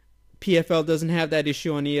it. PFL doesn't have that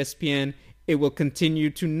issue on ESPN. It will continue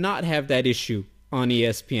to not have that issue on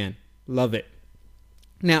ESPN. Love it.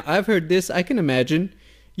 Now, I've heard this. I can imagine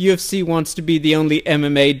UFC wants to be the only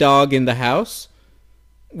MMA dog in the house.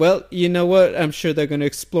 Well, you know what? I'm sure they're going to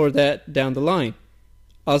explore that down the line.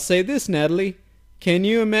 I'll say this, Natalie. Can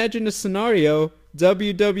you imagine a scenario,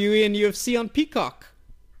 WWE and UFC on Peacock?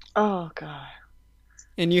 Oh, God.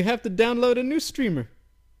 And you have to download a new streamer.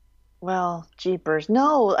 Well, jeepers.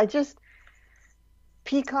 No,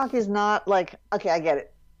 Peacock is not like, okay, I get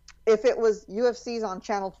it. If it was UFC's on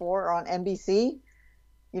Channel 4 or on NBC,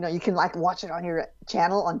 you can like watch it on your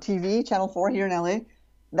channel on TV, Channel 4 here in LA.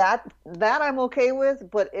 That I'm okay with,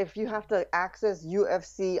 but if you have to access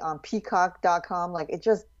UFC on peacock.com, like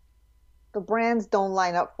the brands don't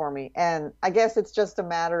line up for me. And I guess it's just a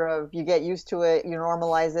matter of you get used to it, you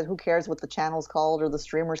normalize it. Who cares what the channel's called or the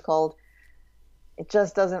streamer's called? It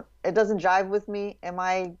just doesn't jive with me. Am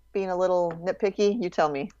I being a little nitpicky? You tell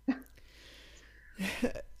me.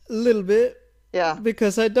 A little bit. Yeah.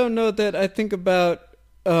 Because I don't know that I think about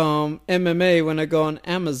MMA when I go on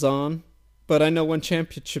Amazon, but I know when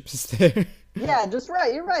Championship is there. Yeah, just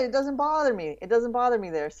right. You're right. It doesn't bother me. It doesn't bother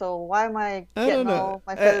me there. So why am I getting all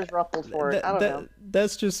my feathers ruffled for it? I don't know.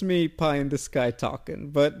 That's just me pie in the sky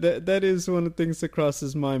talking. But that is one of the things that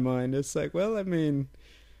crosses my mind. It's like, well, I mean,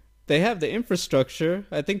 they have the infrastructure.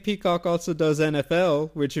 I think Peacock also does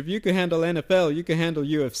NFL, which if you can handle NFL, you can handle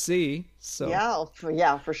UFC. So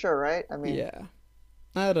yeah, for sure, right? I mean, yeah,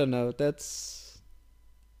 I don't know. That's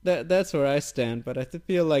where I stand. But I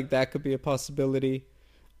feel like that could be a possibility.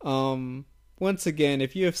 Once again,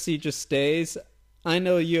 if UFC just stays, I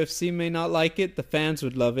know UFC may not like it. The fans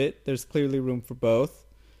would love it. There's clearly room for both.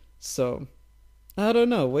 So, I don't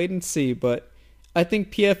know. Wait and see. But I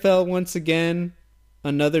think PFL, once again,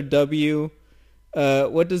 another W.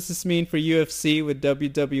 What does this mean for UFC with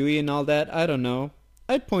WWE and all that? I don't know.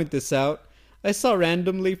 I'd point this out. I saw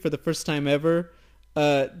randomly for the first time ever,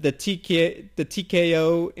 the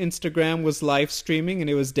TKO Instagram was live streaming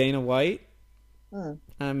and it was Dana White.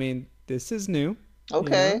 I mean, this is new.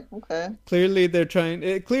 Okay, you know? okay. Clearly they're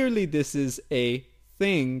trying. Clearly this is a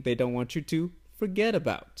thing. They don't want you to forget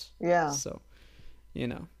about. Yeah. So, you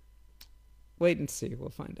know, wait and see. We'll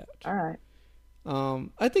find out. All right.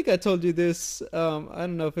 I think I told you this. I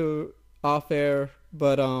don't know if it was off air,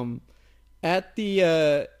 but at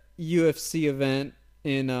the UFC event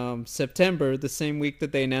in September, the same week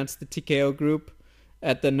that they announced the TKO group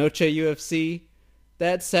at the Noche UFC,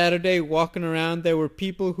 that Saturday, walking around, there were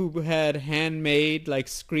people who had handmade, like,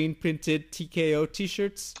 screen printed TKO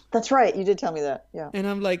t-shirts. That's right. You did tell me that. Yeah. And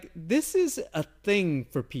I'm like, this is a thing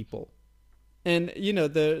for people. And, you know,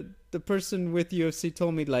 the person with UFC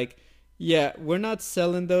told me, like, yeah, we're not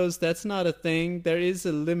selling those. That's not a thing. There is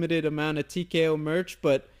a limited amount of TKO merch,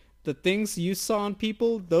 but the things you saw on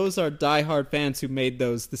people, those are diehard fans who made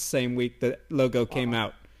those the same week the logo came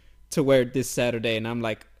out to wear it this Saturday. And I'm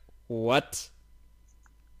like, what?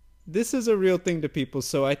 This is a real thing to people.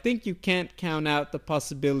 So I think you can't count out the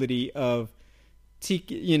possibility of,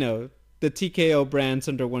 the TKO brands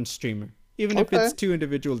under one streamer, even if it's two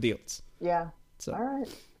individual deals. Yeah. So all right.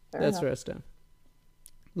 That's where I stand.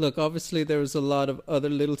 Look, obviously there was a lot of other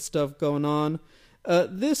little stuff going on.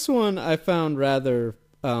 This one I found rather,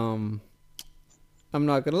 I'm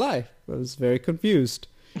not going to lie, I was very confused.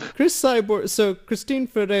 Christine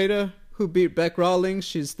Ferreira, who beat Beck Rawlings,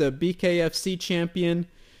 she's the BKFC champion.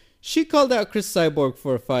 She called out Chris Cyborg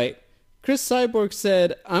for a fight. Chris Cyborg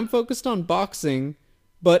said, I'm focused on boxing,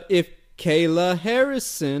 but if Kayla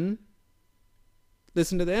Harrison,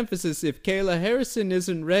 listen to the emphasis, if Kayla Harrison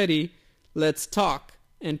isn't ready, let's talk.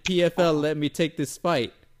 And PFL let me take this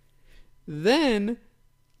fight. Then,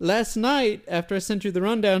 last night, after I sent you the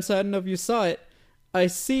rundown, so I don't know if you saw it, I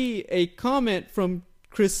see a comment from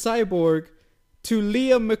Chris Cyborg to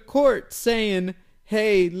Leah McCourt saying,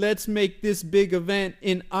 hey, let's make this big event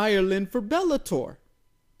in Ireland for Bellator.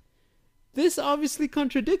 This obviously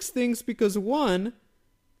contradicts things because, one,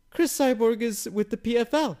 Chris Cyborg is with the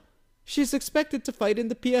PFL. She's expected to fight in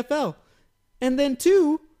the PFL. And then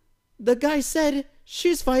two, the guy said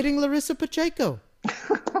she's fighting Larissa Pacheco.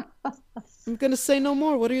 I'm going to say no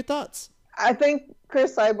more. What are your thoughts? I think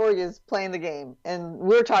Chris Cyborg is playing the game, and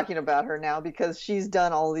we're talking about her now because she's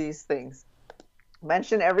done all these things.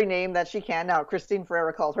 Mention every name that she can. Now, Christine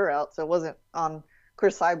Ferreira called her out, so it wasn't on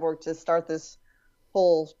Chris Cyborg to start this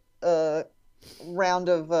whole round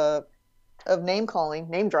of name calling,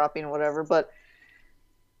 name dropping, whatever. But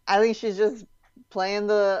I think she's just playing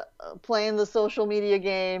the social media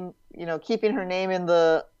game. You know, keeping her name in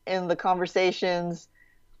the conversations,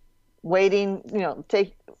 waiting to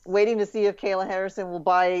see if Kayla Harrison will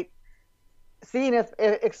bite, seeing if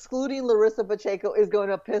excluding Larissa Pacheco is going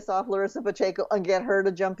to piss off Larissa Pacheco and get her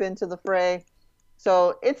to jump into the fray.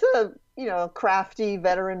 So it's a crafty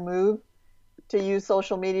veteran move to use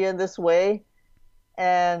social media this way,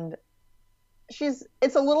 and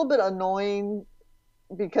it's a little bit annoying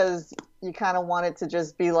because you kind of want it to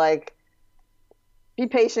just be like, be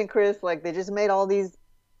patient, Chris. Like, they just made all these.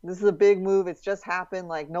 This is a big move. It's just happened.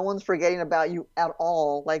 Like, no one's forgetting about you at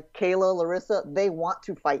all. Like, Kayla, Larissa, they want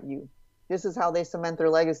to fight you. This is how they cement their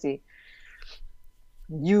legacy.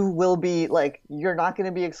 You will be, like, you're not going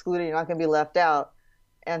to be excluded. You're not going to be left out.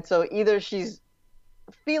 And so either she's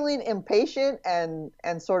feeling impatient and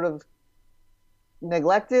sort of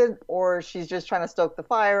neglected, or she's just trying to stoke the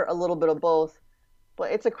fire, a little bit of both.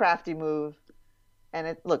 But it's a crafty move.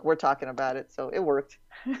 And look, we're talking about it, so it worked.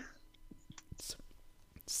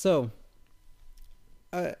 So,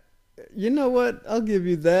 you know what? I'll give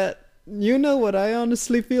you that. You know what I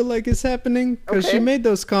honestly feel like is happening? Because she made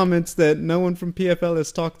those comments that no one from PFL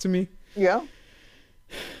has talked to me. Yeah.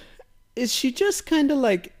 Is she just kind of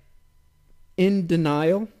like in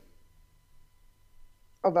denial?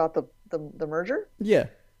 About the merger? Yeah.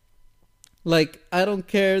 Like, I don't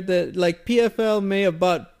care that, like, PFL may have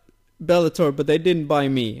bought Bellator, but they didn't buy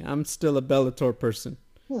me. I'm still a Bellator person.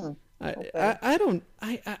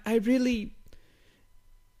 I really,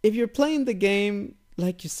 if you're playing the game,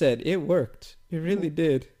 like you said, it worked. It really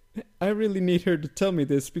did. I really need her to tell me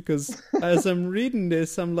this, because as I'm reading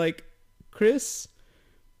this, I'm like, Chris,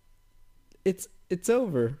 it's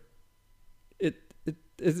over.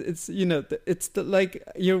 It's it's like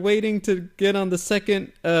you're waiting to get on the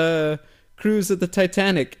second cruise of the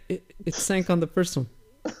Titanic. It sank on the first one.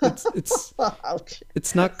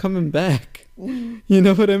 It's not coming back. You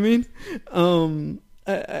know what I mean?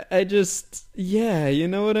 I just, yeah, you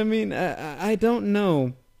know what I mean? I don't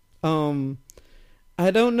know.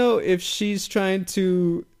 I don't know if she's trying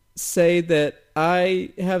to say that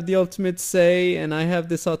I have the ultimate say and I have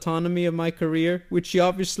this autonomy of my career, which she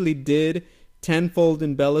obviously did tenfold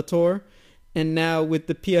in Bellator. And now with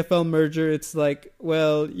the PFL merger, it's like,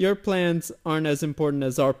 well, your plans aren't as important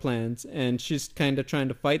as our plans. And she's kind of trying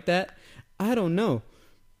to fight that. I don't know.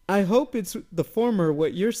 I hope it's the former,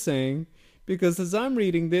 what you're saying, because as I'm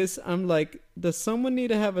reading this, I'm like, does someone need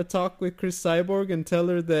to have a talk with Chris Cyborg and tell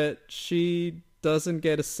her that she doesn't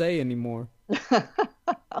get a say anymore?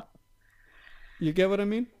 You get what I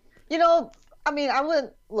mean? I mean, I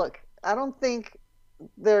wouldn't look. I don't think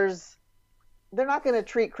there's. They're not going to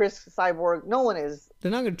treat Chris Cyborg. No one is.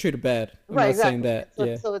 They're not going to treat her bad. I'm right, not exactly. saying that. So,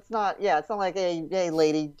 Yeah. so it's not. Yeah, it's not like, hey,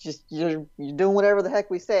 lady, just you're doing whatever the heck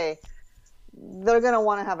we say. They're going to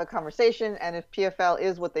want to have a conversation, and if PFL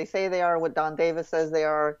is what they say they are, what Don Davis says they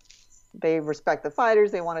are, they respect the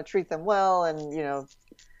fighters. They want to treat them well, and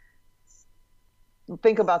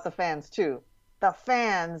think about the fans too. The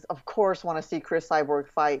fans, of course, want to see Chris Cyborg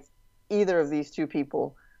fight either of these two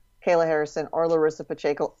people, Kayla Harrison or Larissa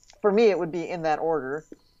Pacheco. For me, it would be in that order.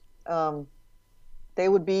 They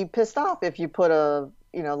would be pissed off if you put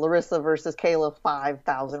Larissa versus Kayla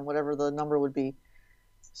 5,000, whatever the number would be.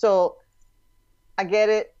 So I get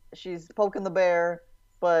it. She's poking the bear,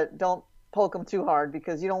 but don't poke them too hard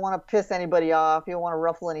because you don't want to piss anybody off. You don't want to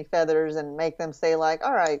ruffle any feathers and make them say like,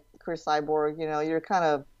 all right, Chris Cyborg,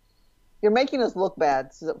 you're making us look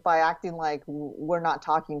bad by acting like we're not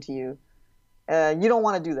talking to you. You don't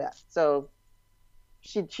want to do that. So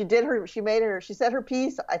she said her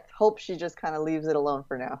piece. I hope she just kind of leaves it alone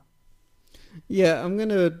for now. Yeah, I'm going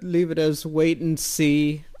to leave it as wait and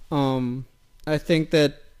see. I think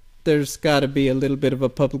that there's got to be a little bit of a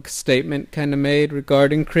public statement kind of made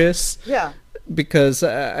regarding Chris. Yeah. Because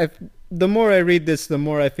the more I read this, the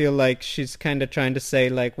more I feel like she's kind of trying to say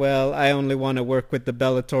like, well, I only want to work with the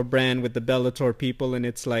Bellator brand, with the Bellator people, and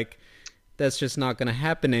it's like, that's just not going to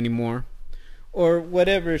happen anymore. Or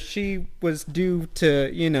whatever, she was due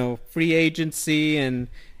to, free agency, and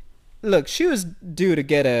look, she was due to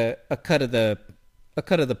get a cut of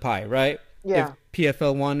the pie, right? Yeah. If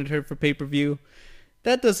PFL wanted her for pay-per-view.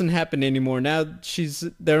 That doesn't happen anymore. Now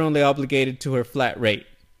they're only obligated to her flat rate.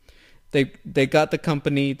 They got the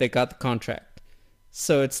company, they got the contract.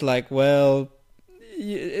 So it's like, well,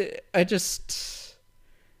 I just,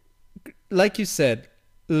 like you said,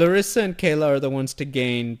 Larissa and Kayla are the ones to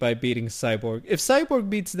gain by beating Cyborg. If Cyborg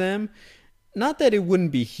beats them, not that it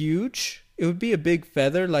wouldn't be huge. It would be a big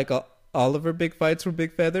feather, like all of her big fights were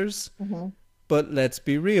big feathers. Mm-hmm. But let's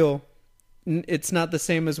be real. It's not the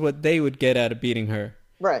same as what they would get out of beating her.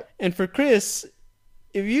 Right. And for Chris,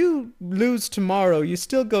 if you lose tomorrow, you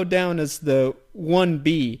still go down as the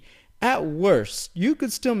 1B. At worst, you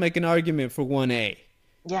could still make an argument for 1A.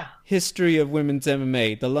 Yeah. History of women's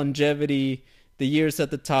MMA, the longevity, the years at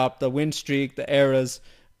the top, the win streak, the eras.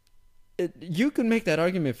 You can make that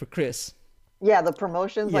argument for Chris. Yeah, the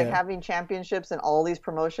promotions, like having championships and all these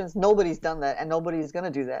promotions, nobody's done that, and nobody's going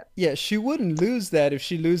to do that. Yeah, she wouldn't lose that if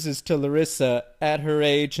she loses to Larissa at her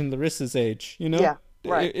age and Larissa's age, Yeah,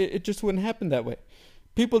 right. It just wouldn't happen that way.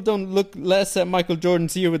 People don't look less at Michael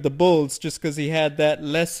Jordan's year with the Bulls just because he had that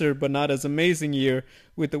lesser but not as amazing year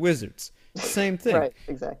with the Wizards. Same thing. Right,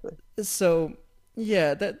 exactly. So,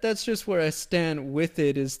 yeah, that's just where I stand with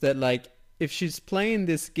it, is that, like, if she's playing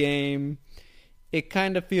this game, it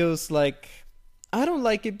kind of feels like... I don't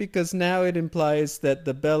like it because now it implies that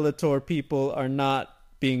the Bellator people are not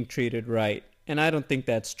being treated right. And I don't think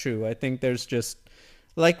that's true. I think there's just,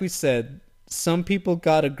 like we said, some people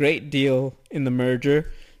got a great deal in the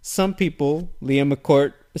merger. Some people, Liam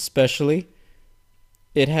McCourt especially,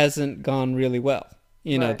 it hasn't gone really well.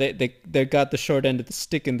 They got the short end of the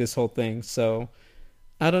stick in this whole thing. So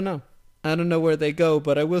I don't know. I don't know where they go,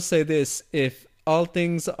 but I will say this. If all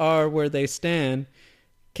things are where they stand...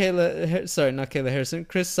 Chris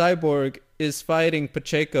Cyborg is fighting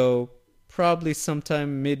Pacheco probably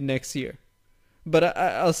sometime mid next year. But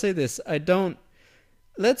I'll say this.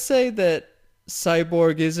 Let's say that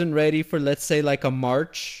Cyborg isn't ready for, let's say, like a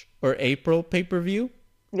March or April pay-per-view.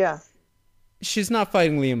 Yeah. She's not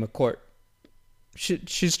fighting Liam McCourt.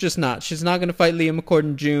 She's just not. She's not going to fight Liam McCourt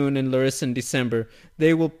in June and Larissa in December.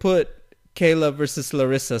 They will put Kayla versus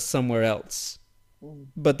Larissa somewhere else.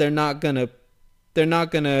 But they're not going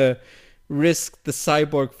to risk the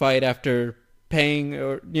Cyborg fight after paying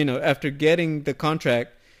or, after getting the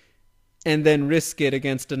contract and then risk it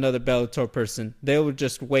against another Bellator person. They will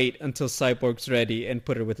just wait until Cyborg's ready and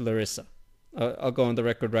put her with Larissa. I'll go on the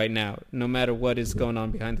record right now, no matter what is going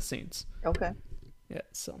on behind the scenes. Okay. Yeah,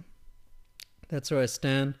 so that's where I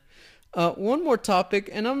stand. One more topic,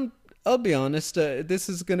 and I'll be honest, this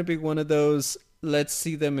is going to be one of those let's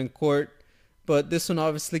see them in court. But this one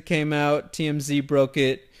obviously came out. TMZ broke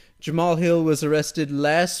it. Jamal Hill was arrested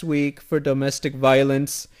last week for domestic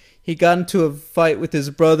violence. He got into a fight with his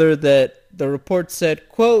brother that the report said,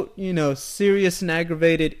 quote, serious and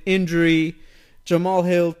aggravated injury. Jamal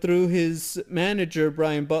Hill, through his manager,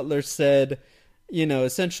 Brian Butler, said,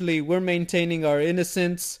 essentially, we're maintaining our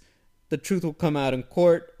innocence. The truth will come out in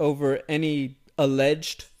court over any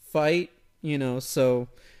alleged fight, so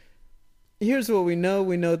here's what we know.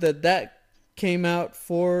 We know that came out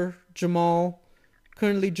for Jamal.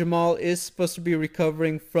 Currently, Jamal is supposed to be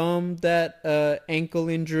recovering from that ankle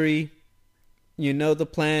injury. The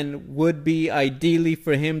plan would be ideally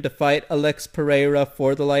for him to fight Alex Pereira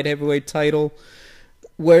for the light heavyweight title.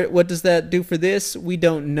 What does that do for this? We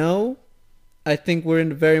don't know. I think we're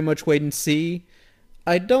in very much wait and see.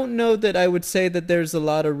 I don't know that I would say that there's a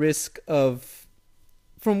lot of risk of,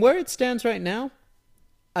 from where it stands right now,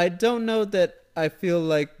 I don't know that I feel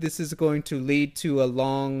like this is going to lead to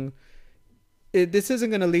this isn't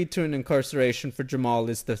going to lead to an incarceration for Jamal,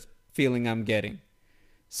 is the feeling I'm getting.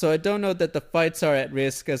 So I don't know that the fights are at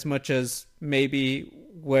risk as much as maybe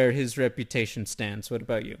where his reputation stands. What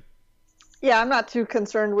about you? Yeah, I'm not too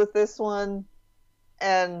concerned with this one.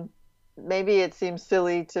 And maybe it seems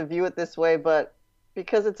silly to view it this way, but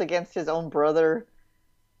because it's against his own brother,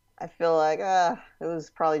 I feel like it was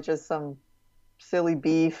probably just some silly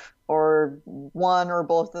beef, or one or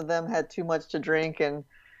both of them had too much to drink. And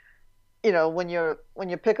when you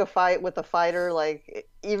pick a fight with a fighter, like,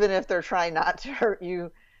 even if they're trying not to hurt you,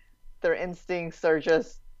 their instincts are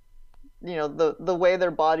just, the way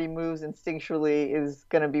their body moves instinctually is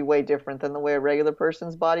going to be way different than the way a regular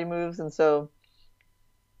person's body moves. And so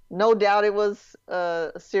no doubt it was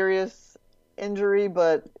a serious injury,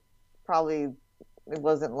 but probably it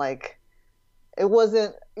wasn't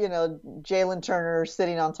Jalen Turner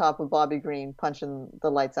sitting on top of Bobby Green punching the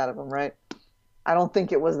lights out of him, right? I don't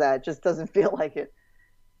think it was that. It just doesn't feel like it.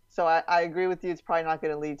 So I agree with you. It's probably not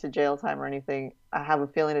going to lead to jail time or anything. I have a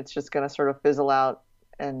feeling it's just going to sort of fizzle out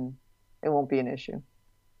and it won't be an issue.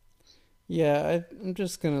 Yeah, I'm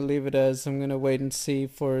just going to leave it as I'm going to wait and see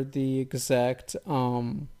for the exact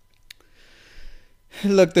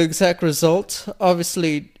the exact result.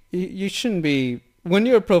 Obviously, you shouldn't be, when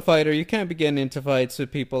you're a pro fighter, you can't be getting into fights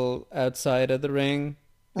with people outside of the ring.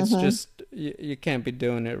 It's just, you can't be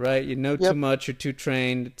doing it, right? Too much, you're too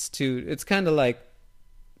trained. It's kind of like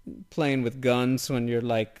playing with guns when you're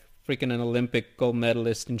like freaking an Olympic gold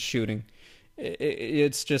medalist in shooting.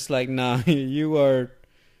 It's just like, nah, you are,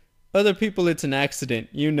 other people, it's an accident.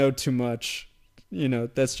 You know too much.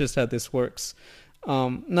 That's just how this works.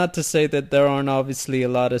 Not to say that there aren't obviously a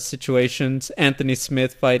lot of situations. Anthony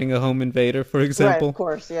Smith fighting a home invader, for example. Right, of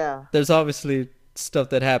course, yeah. There's obviously stuff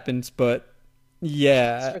that happens, but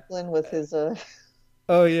yeah. Strickland with his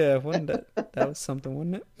Oh yeah, wasn't that was something,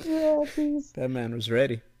 wasn't it? Yeah, please. That man was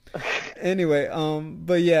ready. Anyway,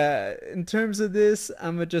 but yeah, in terms of this,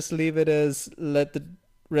 I'm gonna just leave it as let the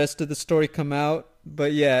rest of the story come out.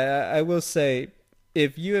 But yeah, I will say,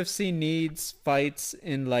 if UFC needs fights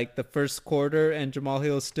in like the first quarter and Jamal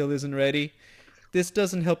Hill still isn't ready, this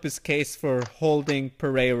doesn't help his case for holding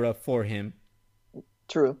Pereira for him.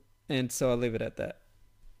 True. And so I'll leave it at that.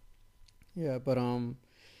 Yeah, but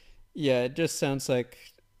yeah, it just sounds like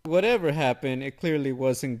whatever happened, it clearly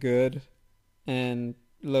wasn't good. And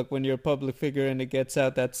look, when you're a public figure and it gets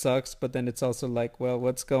out, that sucks. But then it's also like, well,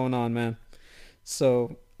 what's going on, man?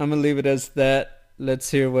 So I'm gonna leave it as that.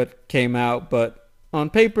 Let's hear what came out. But on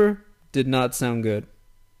paper, did not sound good,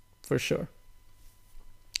 for sure.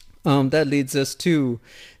 That leads us to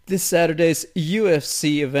this Saturday's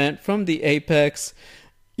UFC event from the Apex.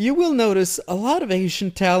 You will notice a lot of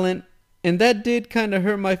Asian talent. And that did kind of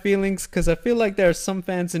hurt my feelings, because I feel like there are some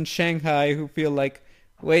fans in Shanghai who feel like,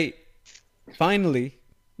 wait, finally,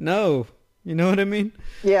 no. You know what I mean?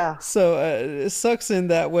 Yeah. So it sucks in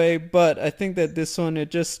that way, but I think that this one,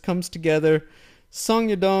 it just comes together. Song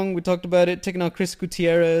Yadong, we talked about it, taking on Chris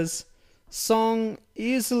Gutierrez. Song,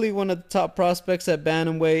 easily one of the top prospects at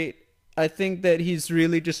bantamweight. I think that he's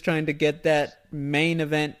really just trying to get that main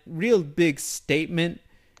event, real big statement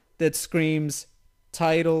that screams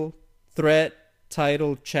title, threat,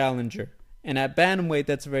 title, challenger. And at bantamweight,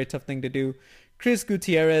 that's a very tough thing to do. Chris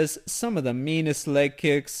Gutierrez, some of the meanest leg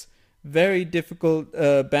kicks, very difficult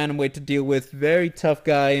bantamweight to deal with, very tough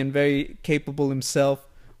guy and very capable himself.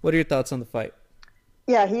 What are your thoughts on the fight?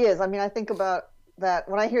 Yeah, he is. I mean, I think about that.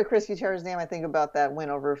 When I hear Chris Gutierrez's name, I think about that win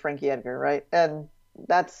over Frankie Edgar, right? And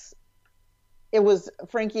it was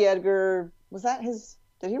Frankie Edgar, was that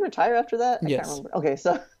did he retire after that? Yes. I can't remember. Okay,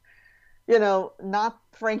 so not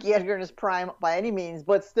Frankie Edgar in his prime by any means,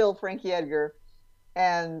 but still Frankie Edgar.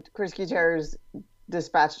 And Chris Gutierrez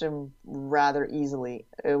dispatched him rather easily.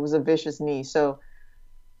 It was a vicious knee. So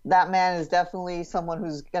that man is definitely someone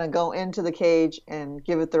who's going to go into the cage and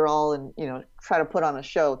give it their all and, try to put on a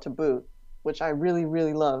show to boot, which I really,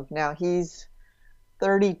 really love. Now he's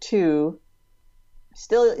 32,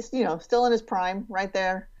 still in his prime right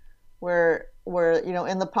there where,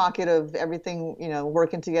 in the pocket of everything,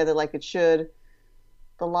 working together like it should.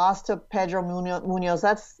 The loss to Pedro Munoz,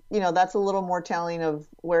 that's a little more telling of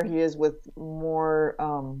where he is with more,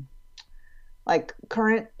 like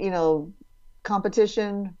current,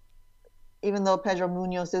 competition, even though Pedro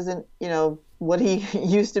Munoz isn't, what he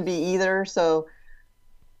used to be either. So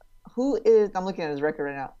I'm looking at his record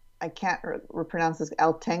right now. I can't pronounce this.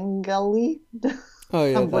 Altengali? Oh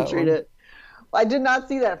yeah, I'm that butchering one. it. I did not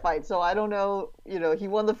see that fight, so I don't know. He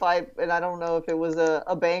won the fight, and I don't know if it was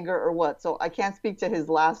a banger or what. So I can't speak to his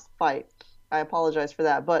last fight. I apologize for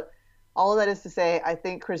that. But all of that is to say, I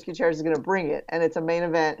think Chris Gutierrez is going to bring it, and it's a main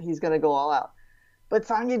event. He's going to go all out. But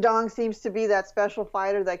Song Yadong seems to be that special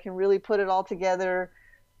fighter that can really put it all together.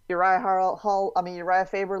 Uriah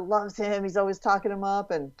Faber loves him. He's always talking him up,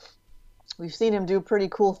 and we've seen him do pretty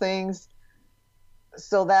cool things.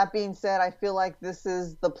 So that being said, I feel like this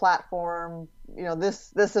is the platform.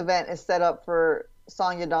 This event is set up for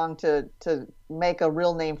Song Yadong to make a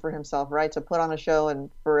real name for himself, right? To put on a show and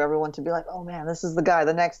for everyone to be like, oh man, this is the guy,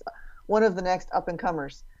 one of the next up and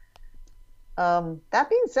comers. That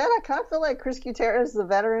being said, I kind of feel like Chris Gutierrez, the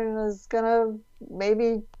veteran, is gonna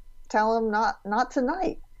maybe tell him not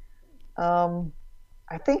tonight.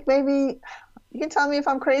 I think maybe you can tell me if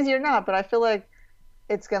I'm crazy or not, but I feel like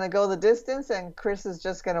it's gonna go the distance, and Chris is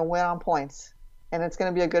just gonna win on points, and it's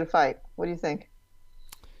gonna be a good fight. What do you think?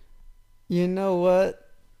 You know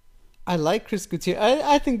what? I like Chris Gutierrez.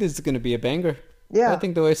 I think this is going to be a banger. Yeah. I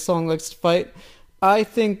think the way Song likes to fight. I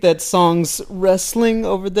think that Song's wrestling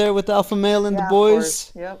over there with Alpha Male and the Of boys.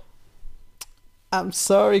 course. Yep. I'm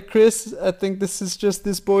sorry, Chris. I think this is just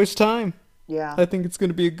this boy's time. Yeah. I think it's going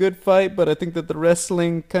to be a good fight, but I think that the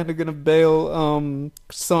wrestling kind of going to bail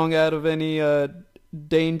Song out of any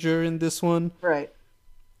danger in this one. Right.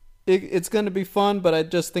 It's going to be fun, but I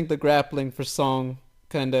just think the grappling for Song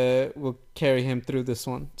kind of will carry him through this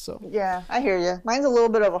one. So Yeah, I hear you. Mine's a little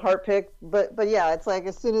bit of a heart pick, but yeah, it's like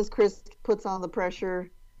as soon as Chris puts on the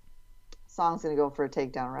pressure, Song's gonna go for a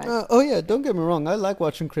takedown, right? oh yeah, don't get me wrong. I like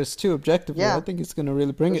watching Chris too. Objectively, Yeah. I think he's going to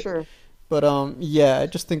really bring For it. sure. But yeah, I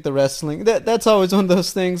just think the wrestling that's always one of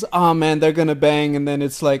those things. Oh man, they're gonna bang, and then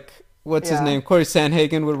it's like, what's his Yeah. name? Corey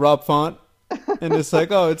Sandhagen with Rob Font, and it's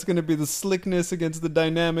like, oh, it's gonna be the slickness against the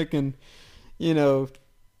dynamic, and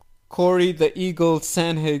Corey the Eagle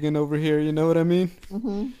Sandhagen over here. You know what I mean?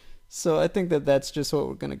 Hmm. So I think that that's just what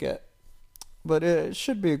we're gonna get. But it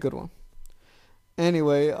should be a good one.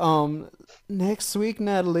 Anyway, next week,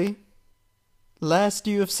 Natalie, last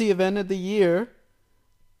UFC event of the year.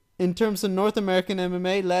 In terms of North American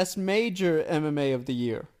MMA, last major MMA of the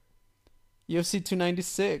year. UFC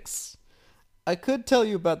 296. I could tell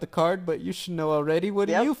you about the card, but you should know already. What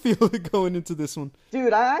do Yep. you feel going into this one?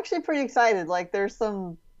 Dude, I'm actually pretty excited. Like there's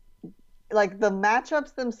some like the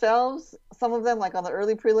matchups themselves, some of them like on the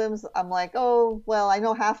early prelims, I'm like, oh well, I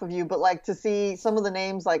know half of you, but like to see some of the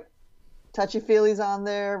names like Touchy Feely's on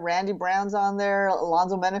there, Randy Brown's on there,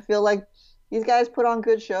 Alonzo Menefield, like these guys put on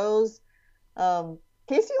good shows.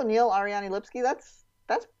 Casey O'Neill, Ariane Lipski, that's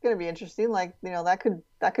gonna be interesting. Like, that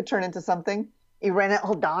could turn into something. Irene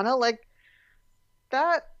Aldana, like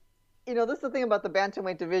that, this is the thing about the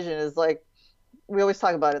bantamweight division is like we always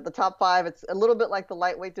talk about it. The top five, it's a little bit like the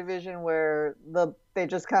lightweight division where they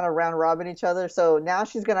just kind of round robin each other. So now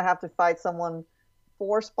she's gonna have to fight someone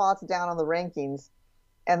 4 spots down on the rankings.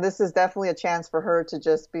 And this is definitely a chance for her to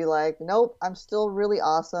just be like, nope, I'm still really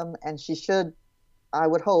awesome. And she should, I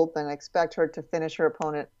would hope and expect her to finish her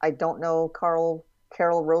opponent. I don't know Carol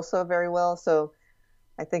Rosa very well, so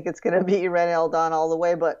I think it's going to be Irene Aldana all the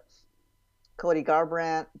way. But Cody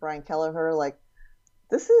Garbrandt, Brian Kelleher, like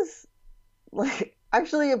this is like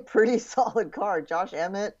actually a pretty solid card. Josh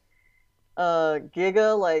Emmett,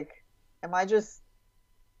 Giga, like, am I just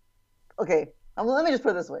okay? Let me just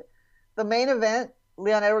put it this way: the main event,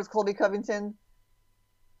 Leon Edwards, Colby Covington.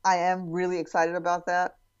 I am really excited about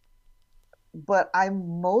that. But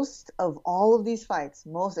I'm most of all of these fights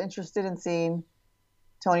most interested in seeing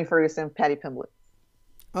Tony Ferguson, Paddy Pimblett.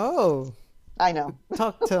 Oh, I know.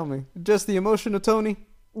 tell me. Just the emotion of Tony?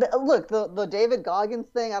 Look, the David Goggins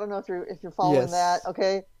thing. I don't know if you're following Yes. that.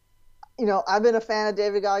 Okay, I've been a fan of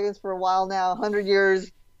David Goggins for a while now, 100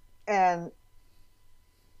 years, and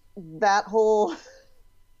that whole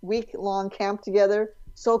week-long camp together,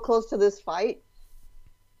 so close to this fight.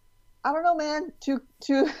 I don't know, man.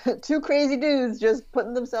 Two crazy dudes just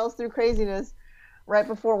putting themselves through craziness right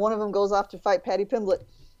before one of them goes off to fight Paddy Pimblett.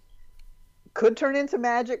 Could turn into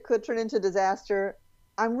magic, could turn into disaster.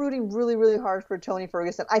 I'm rooting really, really hard for Tony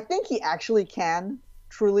Ferguson. I think he actually can.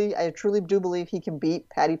 I truly do believe he can beat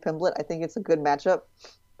Paddy Pimblett. I think it's a good matchup.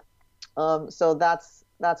 So that's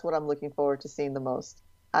what I'm looking forward to seeing the most.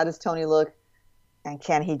 How does Tony look? And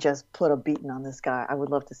can he just put a beating on this guy? I would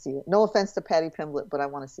love to see it. No offense to Paddy Pimblett, but I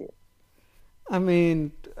want to see it. I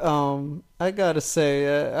mean, I gotta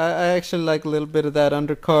say, I actually like a little bit of that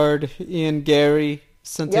undercard. Ian Gary,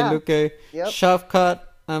 Santeluque, Yep. Shavkat.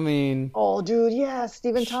 I mean, Oh, dude, yeah,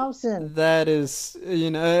 Stephen Thompson. that is,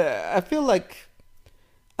 I feel like,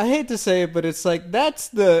 I hate to say it, but it's like that's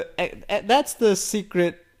the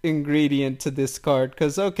secret ingredient to this card.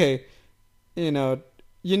 Because okay, you know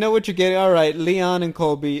what you're getting. All right, Leon and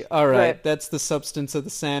Colby. All right, that's the substance of the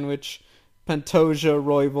sandwich. Pantoja,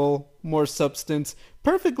 Royval, more substance.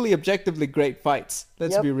 Perfectly objectively great fights.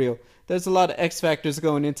 Let's be real. There's a lot of X factors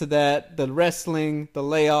going into that. The wrestling, the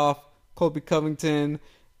layoff, Colby Covington,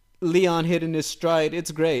 Leon hitting his stride. It's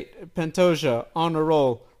great. Pantoja on a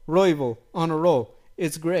roll. Royval on a roll.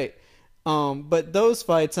 It's great. But those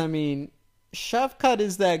fights, I mean, Shavkat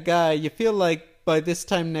is that guy. You feel like by this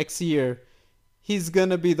time next year, he's going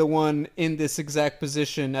to be the one in this exact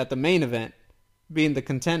position at the main event, being the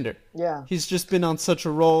contender. Yeah. He's just been on such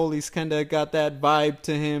a roll. He's kind of got that vibe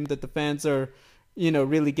to him that the fans are,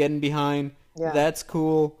 really getting behind. Yeah. That's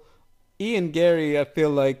cool. Ian Gary, I feel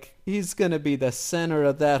like he's going to be the center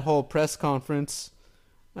of that whole press conference.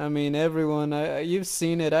 I mean, everyone, you've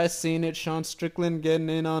seen it. I've seen it. Sean Strickland getting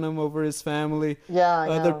in on him over his family. Yeah, I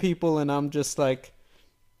Other know. people, and I'm just like,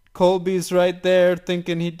 Colby's right there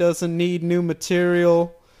thinking he doesn't need new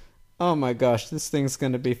material. Oh my gosh, this thing's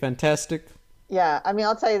going to be fantastic. Yeah, I mean,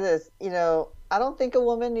 I'll tell you this. I don't think a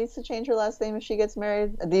woman needs to change her last name if she gets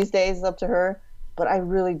married. These days, it's up to her. But I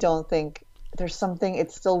really don't think there's something.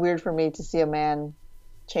 It's still weird for me to see a man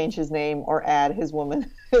change his name or add his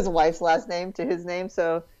wife's last name to his name.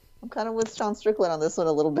 So I'm kind of with Sean Strickland on this one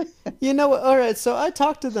a little bit. All right, so I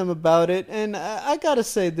talked to them about it, and I gotta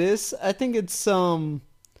say this. I think it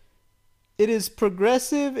is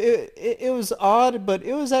progressive. It was odd, but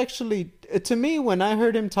it was actually, to me, when I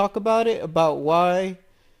heard him talk about it, about why,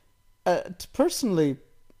 personally,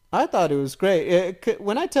 I thought it was great.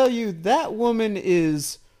 When I tell you that woman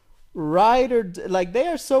is they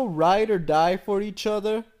are so ride or die for each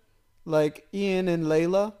other, like Ian and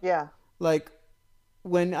Layla. Yeah. Like,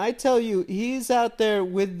 when I tell you he's out there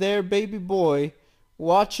with their baby boy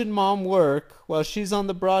watching mom work while she's on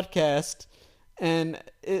the broadcast, and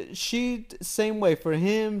she, same way for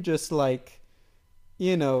him, just like,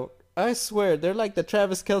 I swear, they're like the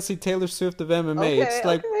Travis Kelce, Taylor Swift of MMA. Okay, it's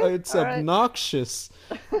like, okay. it's All right. obnoxious.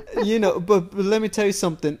 But let me tell you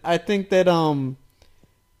something. I think that,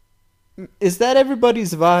 is that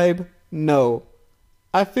everybody's vibe? No.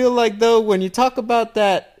 I feel like, though, when you talk about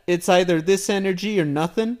that, it's either this energy or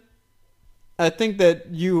nothing. I think that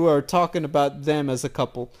you are talking about them as a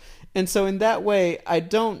couple. And so in that way, I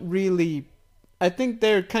think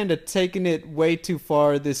they're kind of taking it way too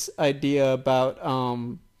far, this idea about,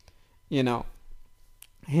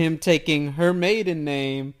 him taking her maiden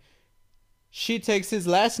name. She takes his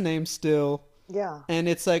last name still. Yeah. And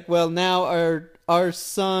it's like, well, now our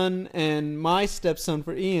son and my stepson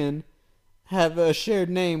for Ian have a shared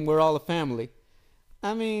name. We're all a family.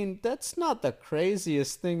 I mean, that's not the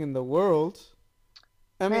craziest thing in the world.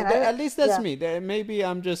 I mean, at least that's me. Maybe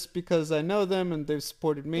I'm just, because I know them and they've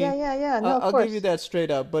supported me. Yeah. No, of I'll course. give you that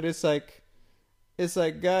straight up. But it's like,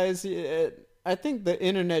 guys, I think the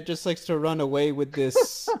internet just likes to run away with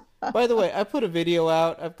this. By the way, I put a video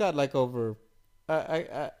out. I've got like over,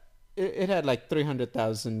 it had like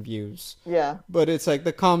 300,000 views. Yeah. But it's like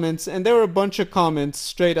the comments, and there were a bunch of comments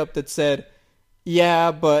straight up that said,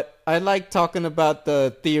 yeah, but I like talking about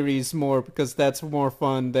the theories more because that's more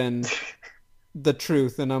fun than the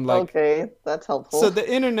truth. And I'm like, okay, that's helpful. So the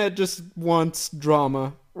internet just wants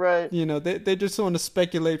drama. Right. They just want to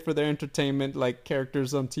speculate for their entertainment, like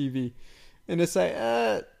characters on TV. And it's like,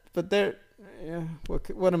 but they're,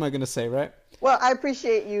 what am I going to say, right? Well, I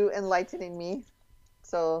appreciate you enlightening me.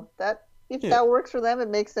 So if that works for them, it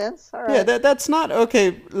makes sense. All right. Yeah, that's not,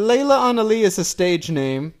 okay, Layla Anali is a stage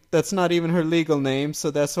name. That's not even her legal name,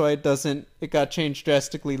 so that's why it got changed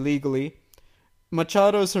drastically legally.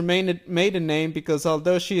 Machado is her maiden name because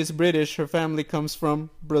although she is British, her family comes from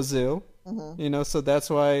Brazil. Mm-hmm. So that's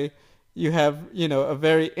why you have, a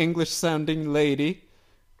very English-sounding lady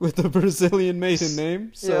with a Brazilian maiden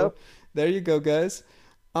name. So There you go, guys.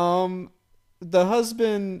 The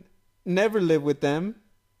husband never lived with them.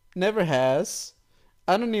 Never has.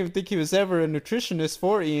 I don't even think he was ever a nutritionist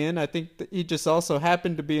for Ian. I think that he just also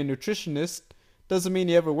happened to be a nutritionist Doesn't mean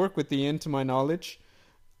he ever worked with Ian, to my knowledge.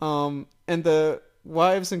 And the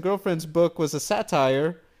Wives and Girlfriends book was a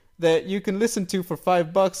satire that you can listen to for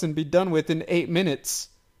 $5 and be done with in 8 minutes.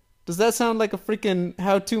 Does that sound like a freaking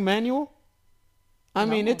how-to manual? I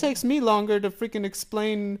mean, it takes me longer to freaking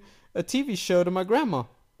explain a TV show to my grandma.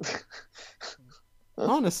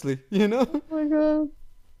 Honestly, you know? Oh my god.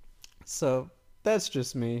 So, that's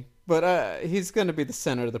just me. But he's going to be the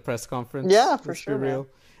center of the press conference. Yeah, for let's sure, be real. man.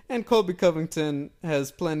 And Colby Covington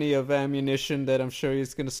has plenty of ammunition that I'm sure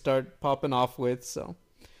he's going to start popping off with. So,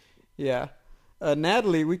 yeah.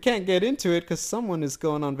 Natalie, we can't get into it because someone is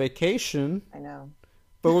going on vacation. I know.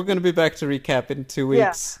 But we're going to be back to recap in 2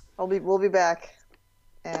 weeks. Yeah, we'll be back.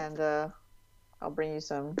 And I'll bring you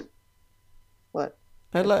some. What?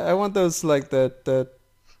 I want those like the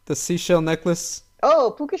seashell necklace.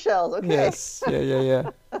 Oh, puka shells. Okay. Yes. Yeah.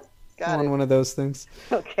 I want one of those things.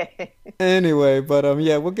 Okay. Anyway, but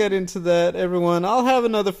yeah, we'll get into that, everyone. I'll have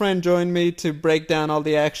another friend join me to break down all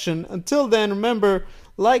the action. Until then, remember,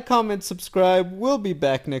 like, comment, subscribe. We'll be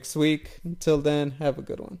back next week. Until then, have a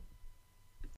good one.